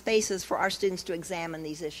find spaces for our students to examine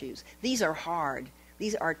these issues. These are hard.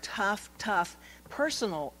 These are tough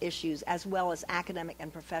personal issues as well as academic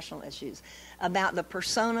and professional issues about the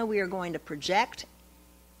persona we are going to project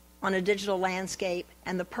on a digital landscape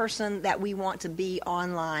and the person that we want to be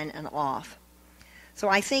online and off. So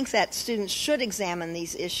I think that students should examine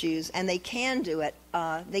these issues, and they can do it.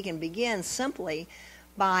 They can begin simply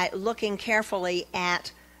by looking carefully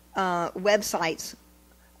at websites.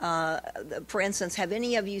 For instance, have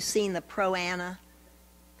any of you seen the pro-anorexia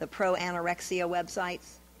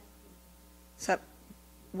websites? So,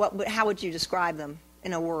 how would you describe them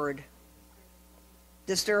in a word?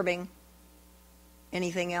 Disturbing.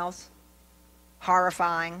 Anything else?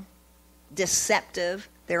 Horrifying, deceptive.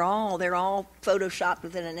 They're all photoshopped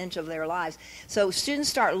within an inch of their lives. So students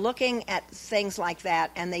start looking at things like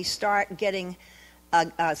that, and they start getting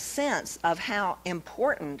a sense of how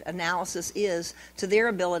important analysis is to their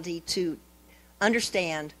ability to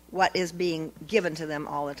understand what is being given to them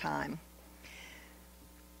all the time.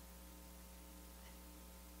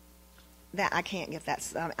 That I can't get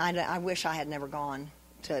that. I wish I had never gone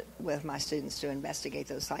with my students to investigate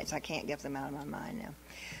those sites. I can't get them out of my mind now.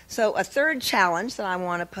 So a third challenge that I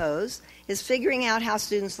want to pose is figuring out how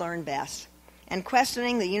students learn best and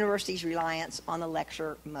questioning the university's reliance on the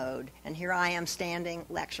lecture mode. And here I am standing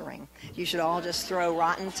lecturing. You should all just throw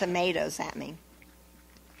rotten tomatoes at me.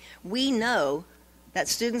 We know that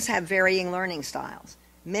students have varying learning styles.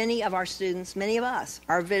 Many of us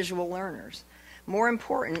are visual learners. More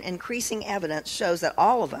important, increasing evidence shows that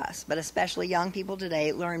all of us, but especially young people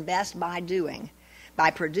today, learn best by doing, by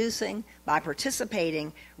producing, by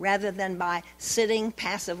participating, rather than by sitting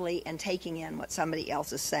passively and taking in what somebody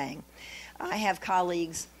else is saying. I have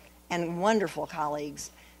colleagues, and wonderful colleagues,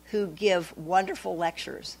 who give wonderful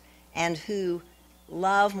lectures and who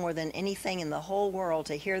love more than anything in the whole world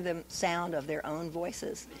to hear the sound of their own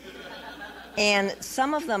voices. And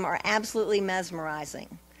some of them are absolutely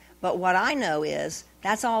mesmerizing. But what I know is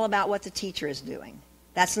that's all about what the teacher is doing.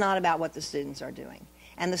 That's not about what the students are doing.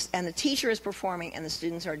 And the teacher is performing and the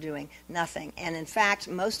students are doing nothing. And in fact,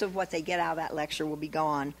 most of what they get out of that lecture will be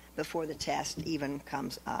gone before the test even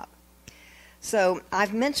comes up. So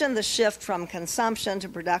I've mentioned the shift from consumption to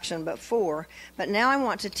production before, but now I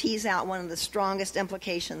want to tease out one of the strongest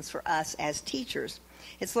implications for us as teachers.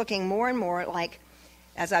 It's looking more and more like,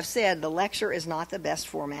 as I've said, the lecture is not the best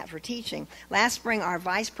format for teaching. Last spring, our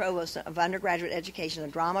Vice Provost of Undergraduate Education, a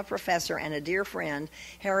drama professor and a dear friend,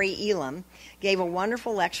 Harry Elam, gave a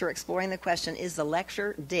wonderful lecture exploring the question, is the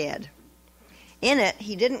lecture dead? In it,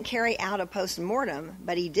 he didn't carry out a post-mortem,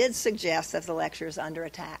 but he did suggest that the lecture is under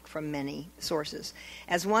attack from many sources.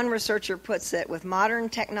 As one researcher puts it, with modern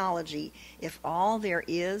technology, if all there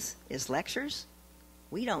is lectures,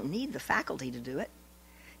 we don't need the faculty to do it.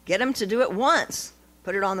 Get them to do it once.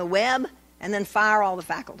 Put it on the web, and then fire all the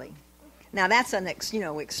faculty. Now that's an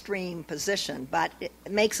extreme position, but it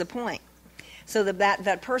makes a point. So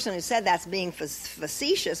that person who said that's being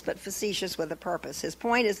facetious, but facetious with a purpose. His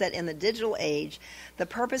point is that in the digital age, the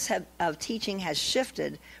purpose of teaching has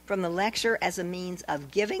shifted from the lecture as a means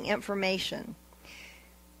of giving information.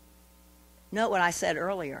 Note what I said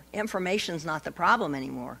earlier. Information's not the problem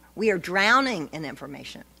anymore. We are drowning in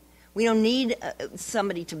information. We don't need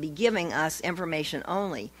somebody to be giving us information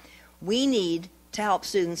only. We need to help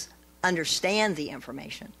students understand the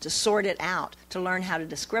information, to sort it out, to learn how to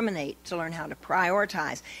discriminate, to learn how to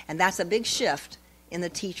prioritize. And that's a big shift in the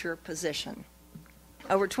teacher position.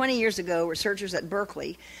 Over 20 years ago, researchers at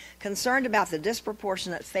Berkeley, concerned about the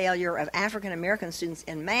disproportionate failure of African American students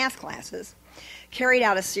in math classes, carried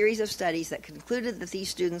out a series of studies that concluded that these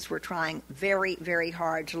students were trying very, very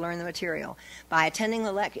hard to learn the material by attending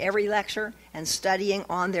every lecture and studying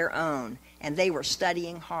on their own. And they were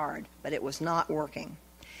studying hard, but it was not working.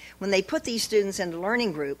 When they put these students into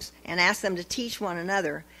learning groups and asked them to teach one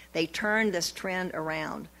another, they turned this trend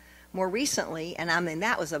around. More recently, and I mean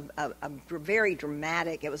that was a very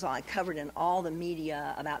dramatic, it was all covered in all the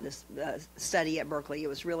media about this study at Berkeley. It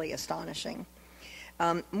was really astonishing.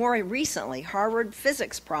 More recently, Harvard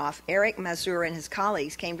physics prof Eric Mazur and his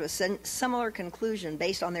colleagues came to a similar conclusion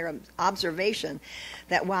based on their observation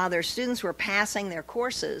that while their students were passing their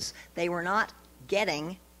courses, they were not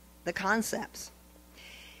getting the concepts.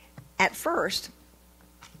 At first,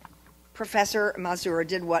 Professor Mazur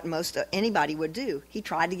did what most anybody would do. He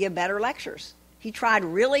tried to give better lectures. He tried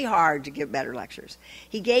really hard to give better lectures.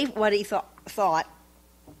 He gave what he thought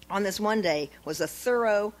on this one day was a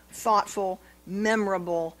thorough, thoughtful,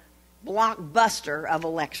 memorable blockbuster of a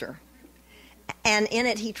lecture. And in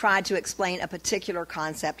it, he tried to explain a particular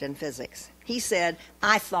concept in physics. He said,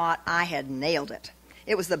 "I thought I had nailed it.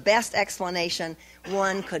 It was the best explanation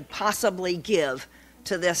one could possibly give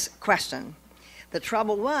to this question." The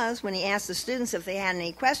trouble was, when he asked the students if they had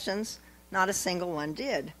any questions, not a single one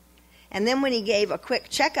did. And then when he gave a quick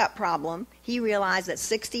checkup problem, he realized that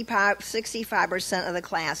 65% of the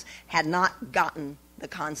class had not gotten the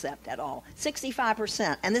concept at all.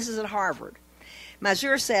 65%, and this is at Harvard.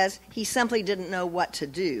 Mazur says he simply didn't know what to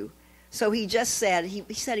do. So he just said, he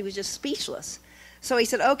said he was just speechless. So he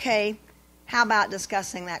said, okay, how about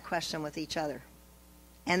discussing that question with each other?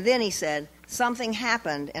 And then he said, something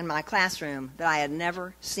happened in my classroom that I had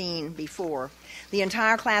never seen before. The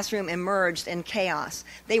entire classroom emerged in chaos.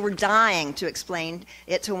 They were dying to explain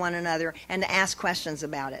it to one another and to ask questions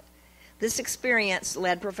about it. This experience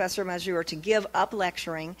led Professor Mazur to give up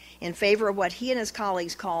lecturing in favor of what he and his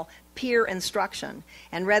colleagues call peer instruction.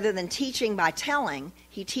 And rather than teaching by telling,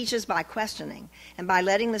 he teaches by questioning and by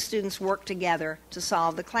letting the students work together to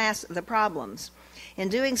solve the problems. In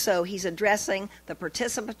doing so, he's addressing the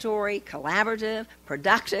participatory, collaborative,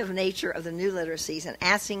 productive nature of the new literacies and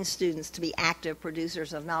asking students to be active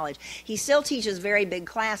producers of knowledge. He still teaches very big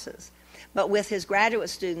classes, but with his graduate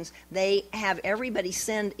students, they have everybody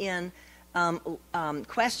send in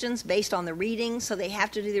questions based on the reading, so they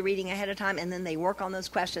have to do the reading ahead of time, and then they work on those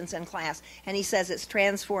questions in class. And he says it's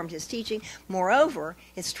transformed his teaching. Moreover,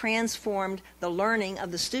 it's transformed the learning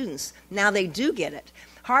of the students. Now they do get it.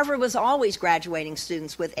 Harvard was always graduating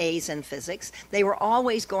students with A's in physics. They were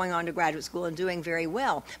always going on to graduate school and doing very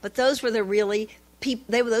well. But those were those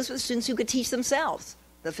were the students who could teach themselves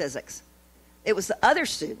the physics. It was the other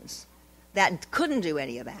students that couldn't do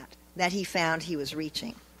any of that he found he was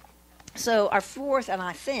reaching. So our fourth, and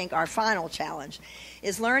I think our final challenge,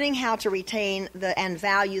 is learning how to retain and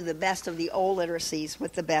value the best of the old literacies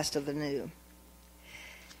with the best of the new.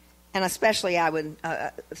 And especially I would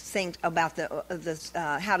think about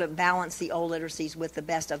how to balance the old literacies with the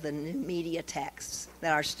best of the new media texts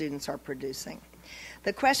that our students are producing.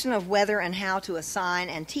 The question of whether and how to assign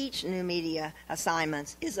and teach new media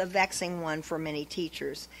assignments is a vexing one for many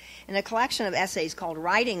teachers. In a collection of essays called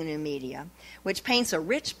Writing New Media, which paints a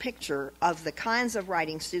rich picture of the kinds of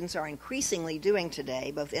writing students are increasingly doing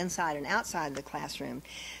today, both inside and outside the classroom,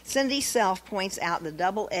 Cindy Self points out the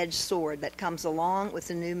double-edged sword that comes along with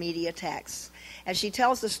the new media texts, as she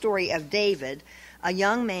tells the story of David, a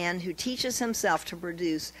young man who teaches himself to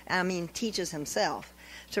produce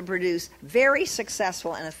very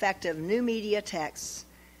successful and effective new media texts,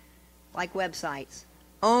 like websites,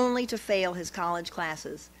 only to fail his college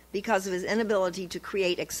classes because of his inability to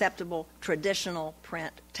create acceptable traditional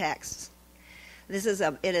print texts. It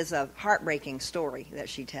is a heartbreaking story that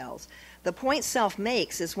she tells. The point Self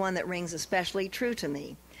makes is one that rings especially true to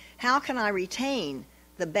me. How can I retain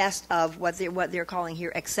the best of what they're calling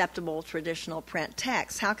here acceptable traditional print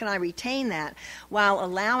texts? How can I retain that while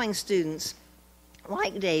allowing students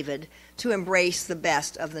like David to embrace the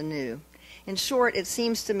best of the new? In short, it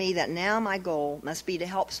seems to me that now my goal must be to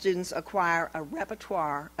help students acquire a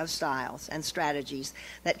repertoire of styles and strategies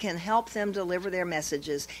that can help them deliver their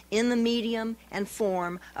messages in the medium and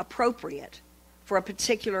form appropriate for a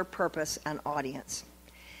particular purpose and audience.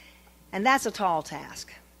 And that's a tall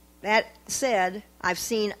task. That said, I've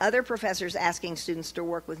seen other professors asking students to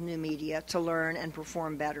work with new media to learn and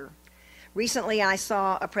perform better. Recently, I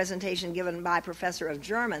saw a presentation given by a professor of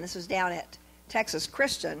German, this was down at Texas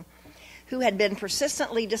Christian, who had been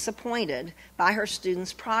persistently disappointed by her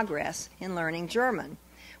students' progress in learning German.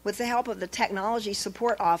 With the help of the Technology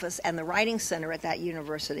Support Office and the Writing Center at that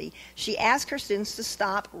university, she asked her students to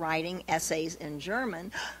stop writing essays in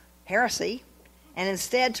German, heresy, and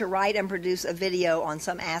instead to write and produce a video on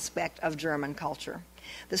some aspect of German culture.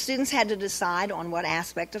 The students had to decide on what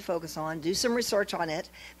aspect to focus on, do some research on it,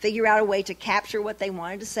 figure out a way to capture what they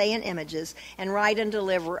wanted to say in images, and write and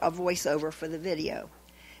deliver a voiceover for the video.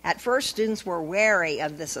 At first, students were wary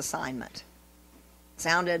of this assignment. It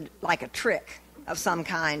sounded like a trick of some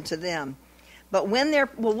kind to them. But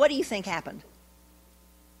what do you think happened?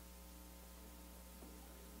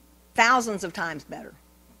 Thousands of times better.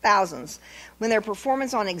 Thousands. When their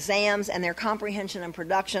performance on exams and their comprehension and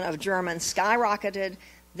production of German skyrocketed,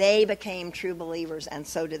 they became true believers, and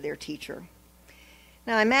so did their teacher.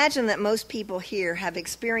 Now, I imagine that most people here have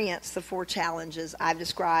experienced the 4 challenges I've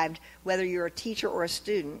described, whether you're a teacher or a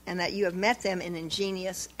student, and that you have met them in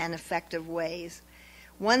ingenious and effective ways.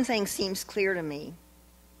 One thing seems clear to me.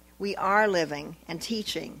 We are living and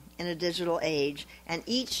teaching in a digital age, and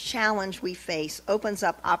each challenge we face opens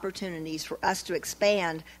up opportunities for us to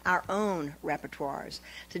expand our own repertoires,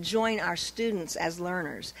 to join our students as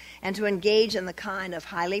learners, and to engage in the kind of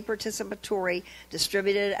highly participatory,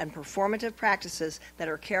 distributed, and performative practices that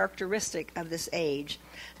are characteristic of this age.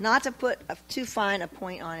 Not to put too fine a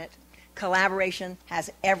point on it, collaboration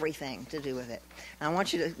has everything to do with it. And I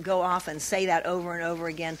want you to go off and say that over and over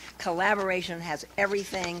again. Collaboration has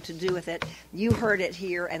everything to do with it. You heard it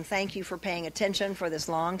here, and thank you for paying attention for this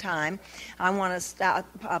long time. I want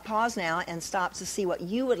to pause now and stop to see what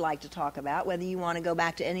you would like to talk about, whether you want to go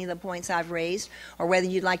back to any of the points I've raised, or whether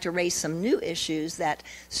you'd like to raise some new issues that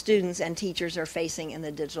students and teachers are facing in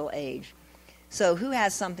the digital age. So who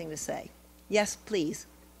has something to say? Yes, please.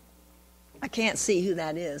 I can't see who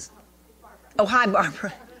that is. Oh, hi,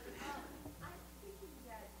 Barbara.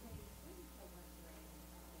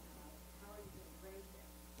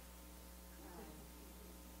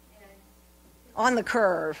 On the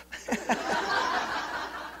curve.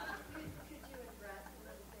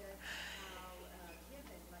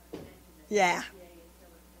 Yeah.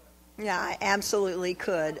 Yeah, I absolutely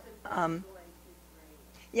could.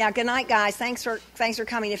 Yeah, good night, guys. Thanks for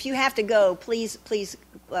coming. If you have to go, please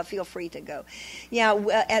feel free to go. Yeah,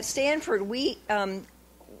 at Stanford, we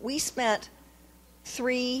spent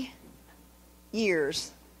 3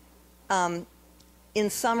 years in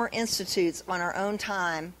summer institutes on our own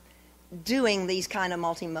time doing these kind of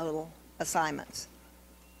multimodal assignments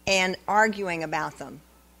and arguing about them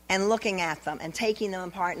and looking at them and taking them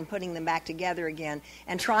apart and putting them back together again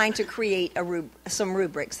and trying to create some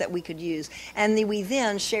rubrics that we could use. And we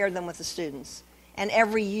then shared them with the students. And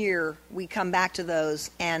every year we come back to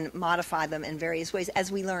those and modify them in various ways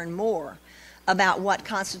as we learn more about what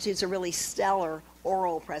constitutes a really stellar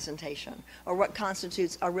oral presentation, or what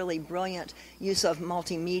constitutes a really brilliant use of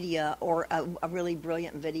multimedia, or a really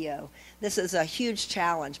brilliant video. This is a huge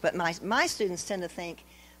challenge, but my students tend to think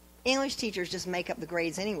English teachers just make up the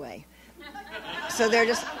grades anyway. So they're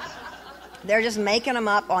just making them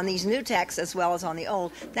up on these new texts as well as on the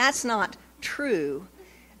old. That's not true.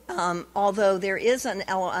 Although there is an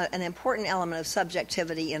important element of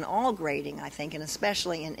subjectivity in all grading, I think, and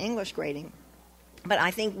especially in English grading. But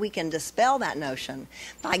I think we can dispel that notion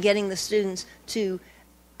by getting the students to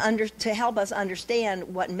help us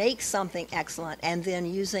understand what makes something excellent, and then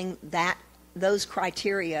using those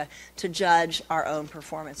criteria to judge our own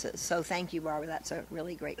performances. So thank you, Barbara. That's a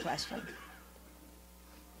really great question.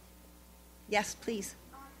 Yes, please.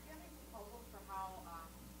 Do you have any proposals for how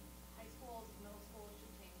high schools, middle schools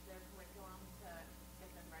should change their curriculum to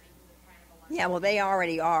get them ready for this kind of a lesson? Yeah, well, they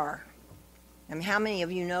already are. I mean, how many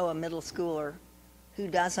of you know a middle schooler who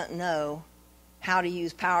doesn't know how to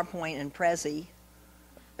use PowerPoint and Prezi,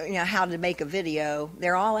 how to make a video?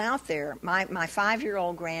 They're all out there. My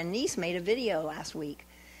 5-year-old grandniece made a video last week.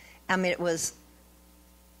 I mean, it was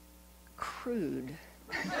crude.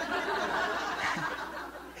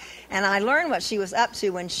 And I learned what she was up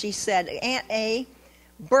to when she said, "Aunt A,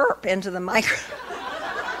 burp into the microphone."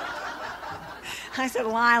 I said,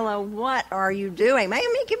 "Lila, what are you doing?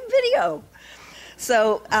 Make a video."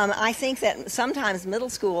 So I think that sometimes middle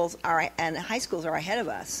schools and high schools are ahead of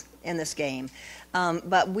us in this game.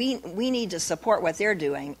 But we need to support what they're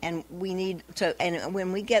doing, and we need to. And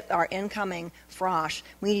when we get our incoming frosh,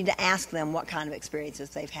 we need to ask them what kind of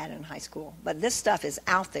experiences they've had in high school. But this stuff is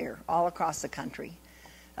out there all across the country,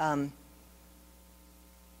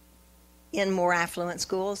 in more affluent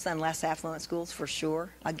schools than less affluent schools, for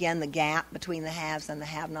sure. Again, the gap between the haves and the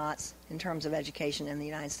have-nots in terms of education in the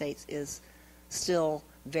United States is still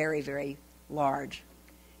very, very large.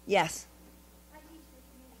 Yes. I teach at a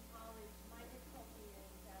community college. My difficulty is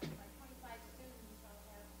that my 25 students, I'll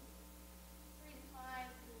have 3 to 5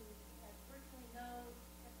 who have virtually no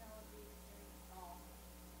technology experience at all.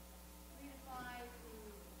 3 to 5 who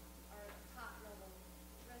are at the top level,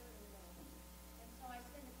 the rest of the middle. And so I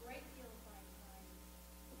spend a great deal of my time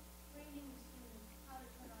training the students how to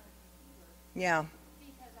turn on a computer. Yeah.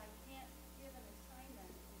 Because I can't give an assignment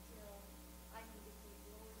until I can get these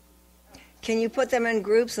lower students up. Can you put them in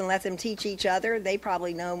groups and let them teach each other? They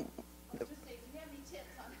probably know. Just say, do you have any tips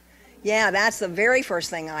on Yeah, that's the very first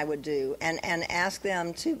thing I would do, and ask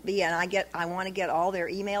them to be. And I want to get all their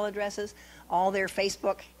email addresses, all their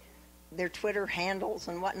Facebook, their Twitter handles,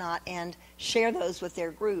 and whatnot, and share those with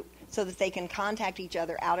their group so that they can contact each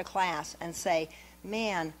other out of class and say,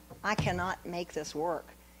 "Man, I cannot make this work."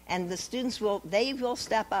 And the students will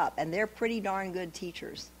step up, and they're pretty darn good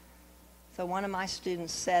teachers. So one of my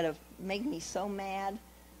students said, "Of make me so mad,"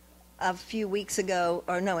 a few weeks ago,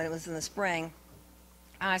 or no, it was in the spring.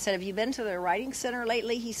 I said, "Have you been to the Writing Center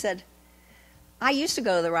lately?" He said, "I used to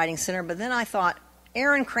go to the Writing Center, but then I thought,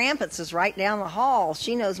 Erin Krampitz is right down the hall.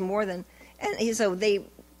 She knows more than..." And so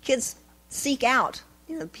kids seek out,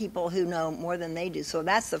 people who know more than they do. So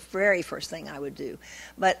that's the very first thing I would do.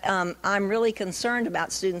 But I'm really concerned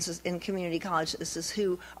about students in community colleges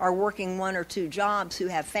who are working 1 or 2 jobs, who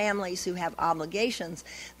have families, who have obligations.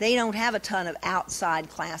 They don't have a ton of outside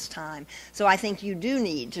class time. So I think you do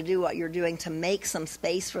need to do what you're doing to make some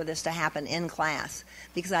space for this to happen in class,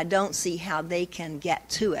 because I don't see how they can get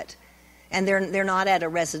to it. And they're not at a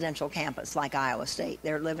residential campus like Iowa State.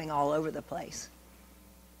 They're living all over the place.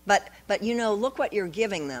 But look what you're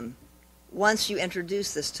giving them once you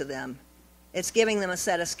introduce this to them. It's giving them a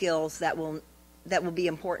set of skills that will be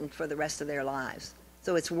important for the rest of their lives.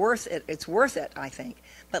 So it's worth it. It's worth it, I think.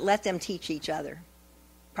 But let them teach each other.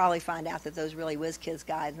 Probably find out that those really whiz kids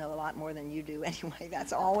guys know a lot more than you do anyway.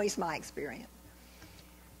 That's always my experience.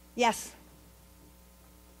 Yes.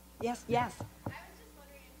 Yes. I was just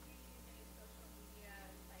wondering if you use any social media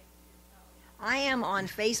sites yourself. I am on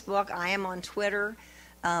Facebook. I am on Twitter.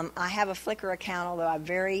 I have a Flickr account, although I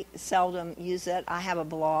very seldom use it. I have a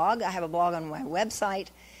blog. I have a blog on my website,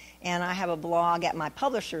 and I have a blog at my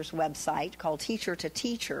publisher's website called Teacher to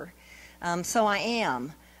Teacher. So I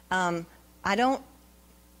am.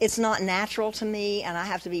 It's not natural to me, and I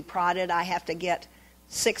have to be prodded. I have to get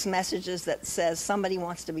 6 messages that says somebody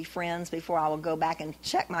wants to be friends before I will go back and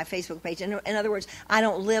check my Facebook page. In other words, I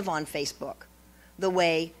don't live on Facebook the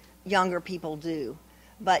way younger people do.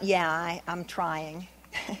 But yeah, I'm trying.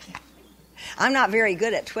 I'm not very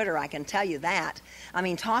good at Twitter, I can tell you that. I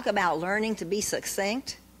mean, talk about learning to be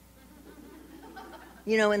succinct.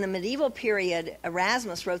 In the medieval period,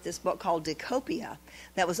 Erasmus wrote this book called Decopia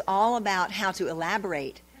that was all about how to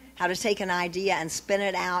elaborate, how to take an idea and spin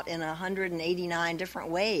it out in 189 different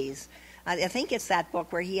ways. I think it's that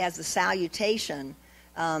book where he has the salutation,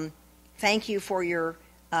 "Thank you for your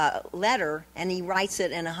letter," and he writes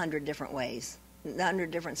it in 100 different ways. 100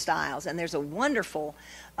 different styles, and there's a wonderful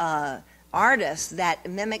artist that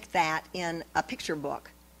mimicked that in a picture book.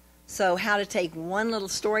 So how to take one little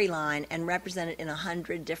storyline and represent it in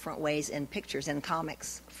 100 different ways in pictures, in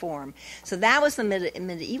comics form. So that was the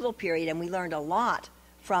medieval period, and we learned a lot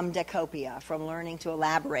from Decopia, from learning to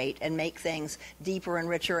elaborate and make things deeper and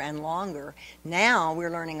richer and longer. Now we're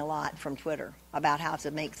learning a lot from Twitter about how to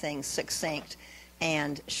make things succinct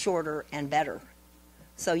and shorter and better.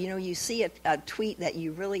 So, you see a tweet that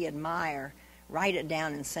you really admire, write it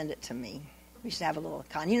down and send it to me. We should have a little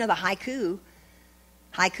the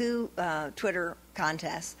haiku Twitter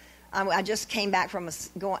contest. I just came back from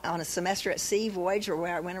on a semester at sea voyage,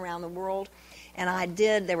 where I went around the world, and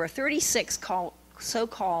there were 36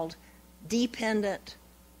 so-called dependent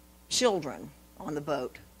children on the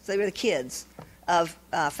boat. So they were the kids of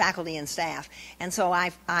faculty and staff. And so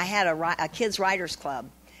I had a kids' writers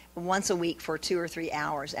club once a week for 2 or 3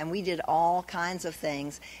 hours, and we did all kinds of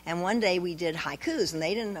things. And one day we did haikus, and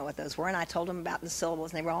they didn't know what those were, and I told them about the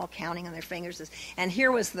syllables, and they were all counting on their fingers. And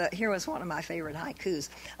here was one of my favorite haikus,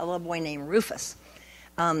 a little boy named Rufus.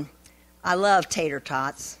 I love tater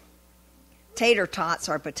tots. Tater tots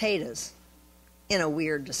are potatoes in a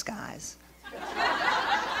weird disguise.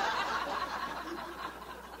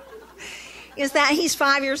 Is that he's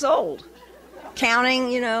 5 years old.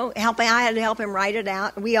 Counting, helping. I had to help him write it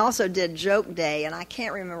out. We also did joke day, and I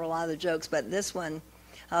can't remember a lot of the jokes, but this one,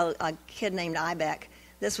 a kid named Ibeck,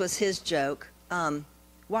 this was his joke.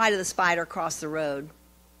 Why did the spider cross the road?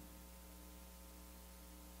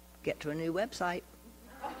 Get to a new website.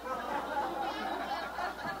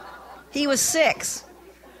 He was 6.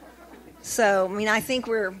 So, I think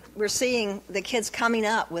we're seeing the kids coming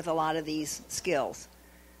up with a lot of these skills.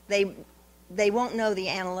 They won't know the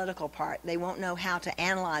analytical part. They won't know how to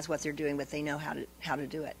analyze what they're doing, but they know how to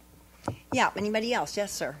do it. Yeah, anybody else?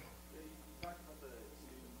 Yes, sir. You talked about the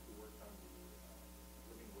student who worked on the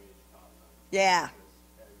living wage cost. Yeah.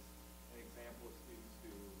 As an example of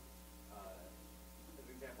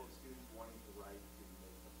students wanting to write to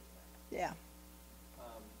make something happen. Yeah.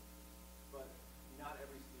 But not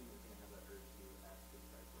every student is going to have that urge to ask to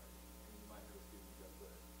type writing. And you might have a student who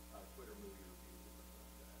does a Twitter movie review or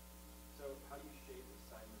something like that. So how do you shape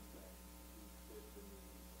assignments then to fit the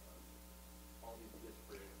needs of all these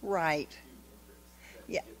disparate Right. student interests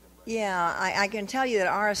that Yeah. get them right? Yeah, I can tell you that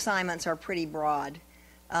our assignments are pretty broad.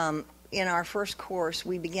 In our first course,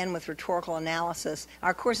 we begin with rhetorical analysis.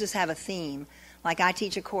 Our courses have a theme. Like I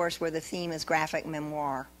teach a course where the theme is graphic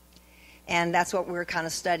memoir. And that's what we're kind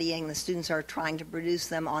of studying. The students are trying to produce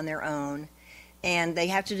them on their own. And they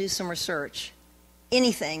have to do some research,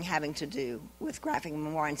 anything having to do with graphic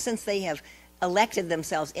memoir. And since they have elected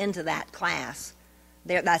themselves into that class,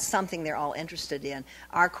 that's something they're all interested in.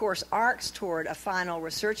 Our course arcs toward a final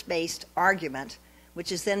research-based argument,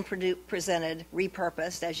 which is then presented,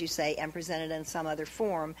 repurposed, as you say, and presented in some other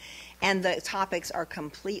form, and the topics are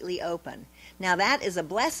completely open. Now, that is a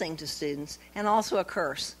blessing to students and also a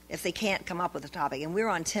curse if they can't come up with a topic. And we're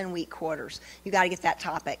on 10-week quarters. You got to get that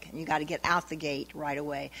topic, and you got to get out the gate right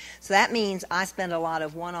away. So that means I spend a lot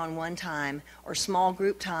of one-on-one time or small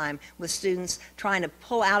group time with students trying to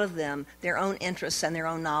pull out of them their own interests and their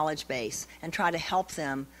own knowledge base and try to help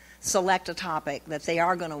them select a topic that they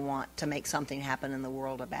are going to want to make something happen in the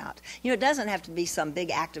world about. It doesn't have to be some big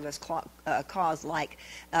activist cause like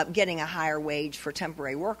getting a higher wage for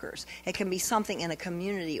temporary workers. It can be something in a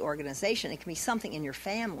community organization. It can be something in your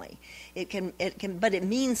family. But it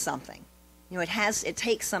means something. It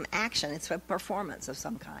takes some action. It's a performance of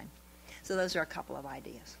some kind. So those are a couple of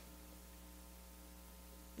ideas.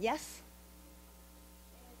 Yes?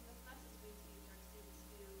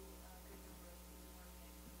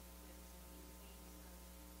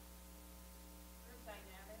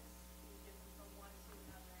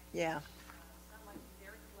 Yeah. Some might be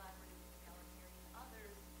very collaborative and egalitarian.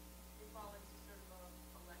 Others, they fall into sort of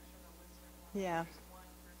a lecture or wisdom. Yeah. One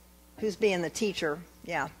person Who's being the teacher?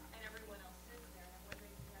 Yeah. and everyone else sits there. And I'm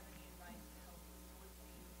wondering if you have any advice to help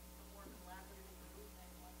facilitate a more collaborative group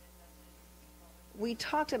and one that doesn't. We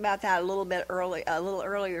talked about that a little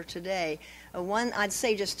earlier today. I'd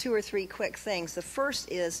say just 2 or 3 quick things. The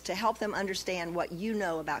first is to help them understand what you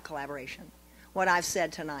know about collaboration, what I've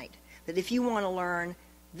said tonight. That if you want to learn,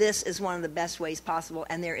 this is one of the best ways possible,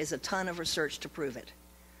 and there is a ton of research to prove it.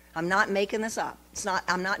 I'm not making this up.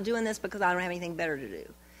 I'm not doing this because I don't have anything better to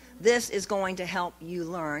do. This is going to help you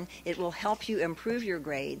learn. It will help you improve your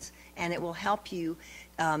grades, and it will help you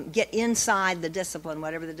get inside the discipline,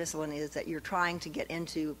 whatever the discipline is that you're trying to get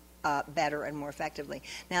into better and more effectively.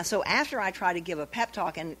 Now, so after I try to give a pep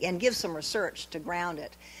talk and give some research to ground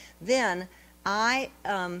it, then I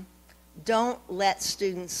don't let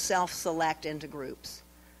students self-select into groups.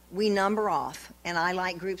 We number off, and I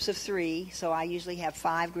like groups of 3, so I usually have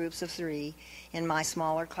 5 groups of 3 in my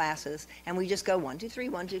smaller classes, and we just go 1, 2, 3,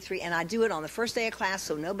 1, 2, 3, and I do it on the first day of class,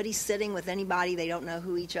 so nobody's sitting with anybody. They don't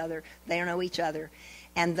know each other,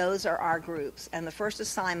 and those are our groups. And the first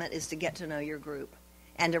assignment is to get to know your group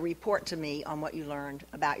and to report to me on what you learned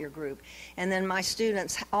about your group. And then my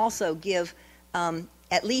students also give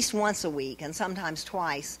at least once a week, and sometimes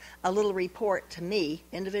twice, a little report to me,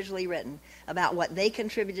 individually written, about what they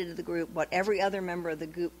contributed to the group, what every other member of the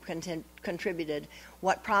group contributed,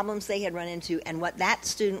 what problems they had run into, and what that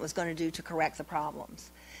student was going to do to correct the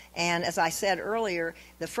problems. And as I said earlier,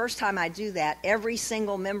 the first time I do that, every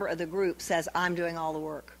single member of the group says, I'm doing all the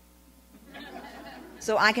work.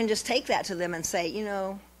 So I can just take that to them and say,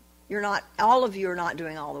 all of you are not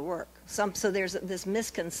doing all the work. So there's this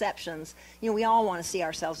misconceptions. We all want to see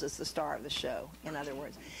ourselves as the star of the show, in other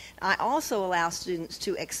words. I also allow students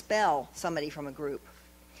to expel somebody from a group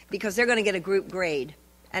because they're going to get a group grade.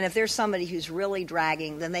 And if there's somebody who's really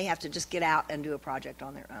dragging, then they have to just get out and do a project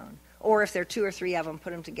on their own. Or if there are 2 or 3 of them,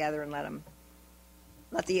 put them together and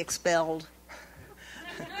let the expelled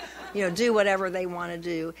do whatever they want to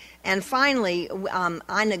do. And finally,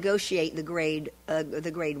 I negotiate the grade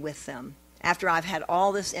with them after I've had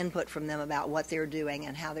all this input from them about what they're doing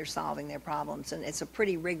and how they're solving their problems. And it's a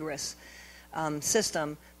pretty rigorous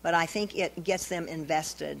system, but I think it gets them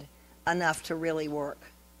invested enough to really work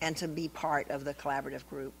and to be part of the collaborative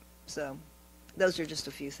group. So those are just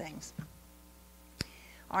a few things.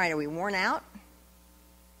 All right, are we worn out?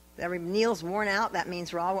 Neil's worn out. That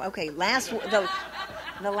means we're all okay. The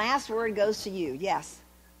last word goes to you. Yes.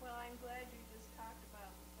 Well, I'm glad you just talked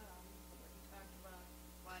about what you talked about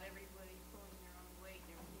everybody pulling their own weight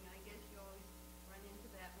and everything. I guess you always run into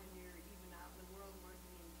that when you're even out in the world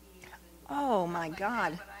working in teams. And Oh my like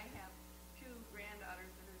God. That. But I have two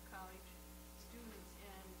granddaughters that are college students,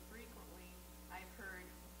 and frequently I've heard,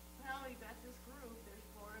 well, we've got this group. There's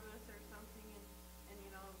 4 of us or something, and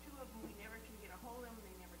 2 of them we never can get a hold of them.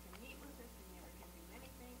 They never can meet with us. They never can do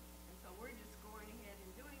anything, and so we're just going ahead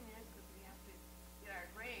and doing this because we have to get our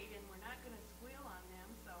grade, and we're not going to squeal on them.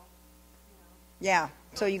 So, Yeah.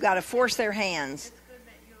 So you got to force their hands it's good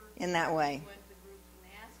that you're in that way. with the groups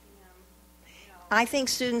and asking them. I think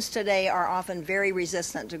students today are often very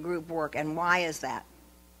resistant to group work, and why is that?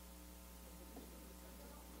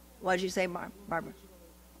 What did you say, Barbara?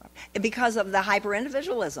 Because of the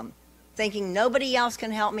hyper-individualism, thinking nobody else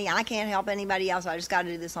can help me, I can't help anybody else, I just got to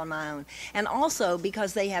do this on my own. And also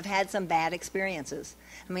because they have had some bad experiences.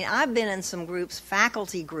 I mean, I've been in some groups,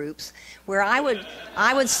 faculty groups, where I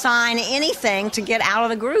would sign anything to get out of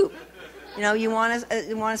the group. You want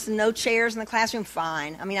us to no chairs in the classroom?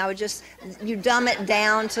 Fine. I mean, you dumb it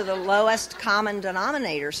down to the lowest common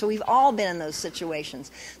denominator. So we've all been in those situations.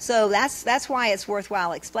 So that's why it's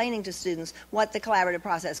worthwhile explaining to students what the collaborative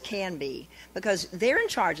process can be, because they're in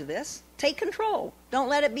charge of this. Take control. Don't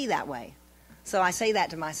let it be that way. So I say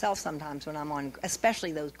that to myself sometimes when I'm on,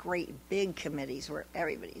 especially those great big committees where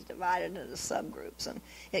everybody's divided into subgroups, and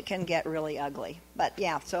it can get really ugly. But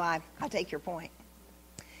yeah, so I take your point.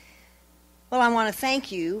 Well, I want to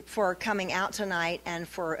thank you for coming out tonight and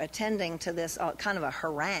for attending to this kind of a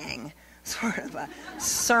harangue, sort of a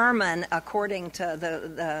sermon according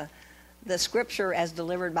to the scripture as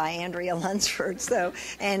delivered by Andrea Lunsford. So,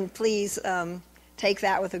 and please take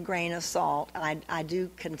that with a grain of salt. I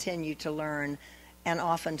do continue to learn, and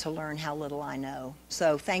often to learn how little I know.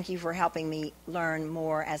 So thank you for helping me learn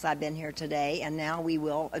more as I've been here today. And now we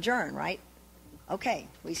will adjourn, right? Okay,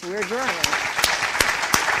 we're adjourning.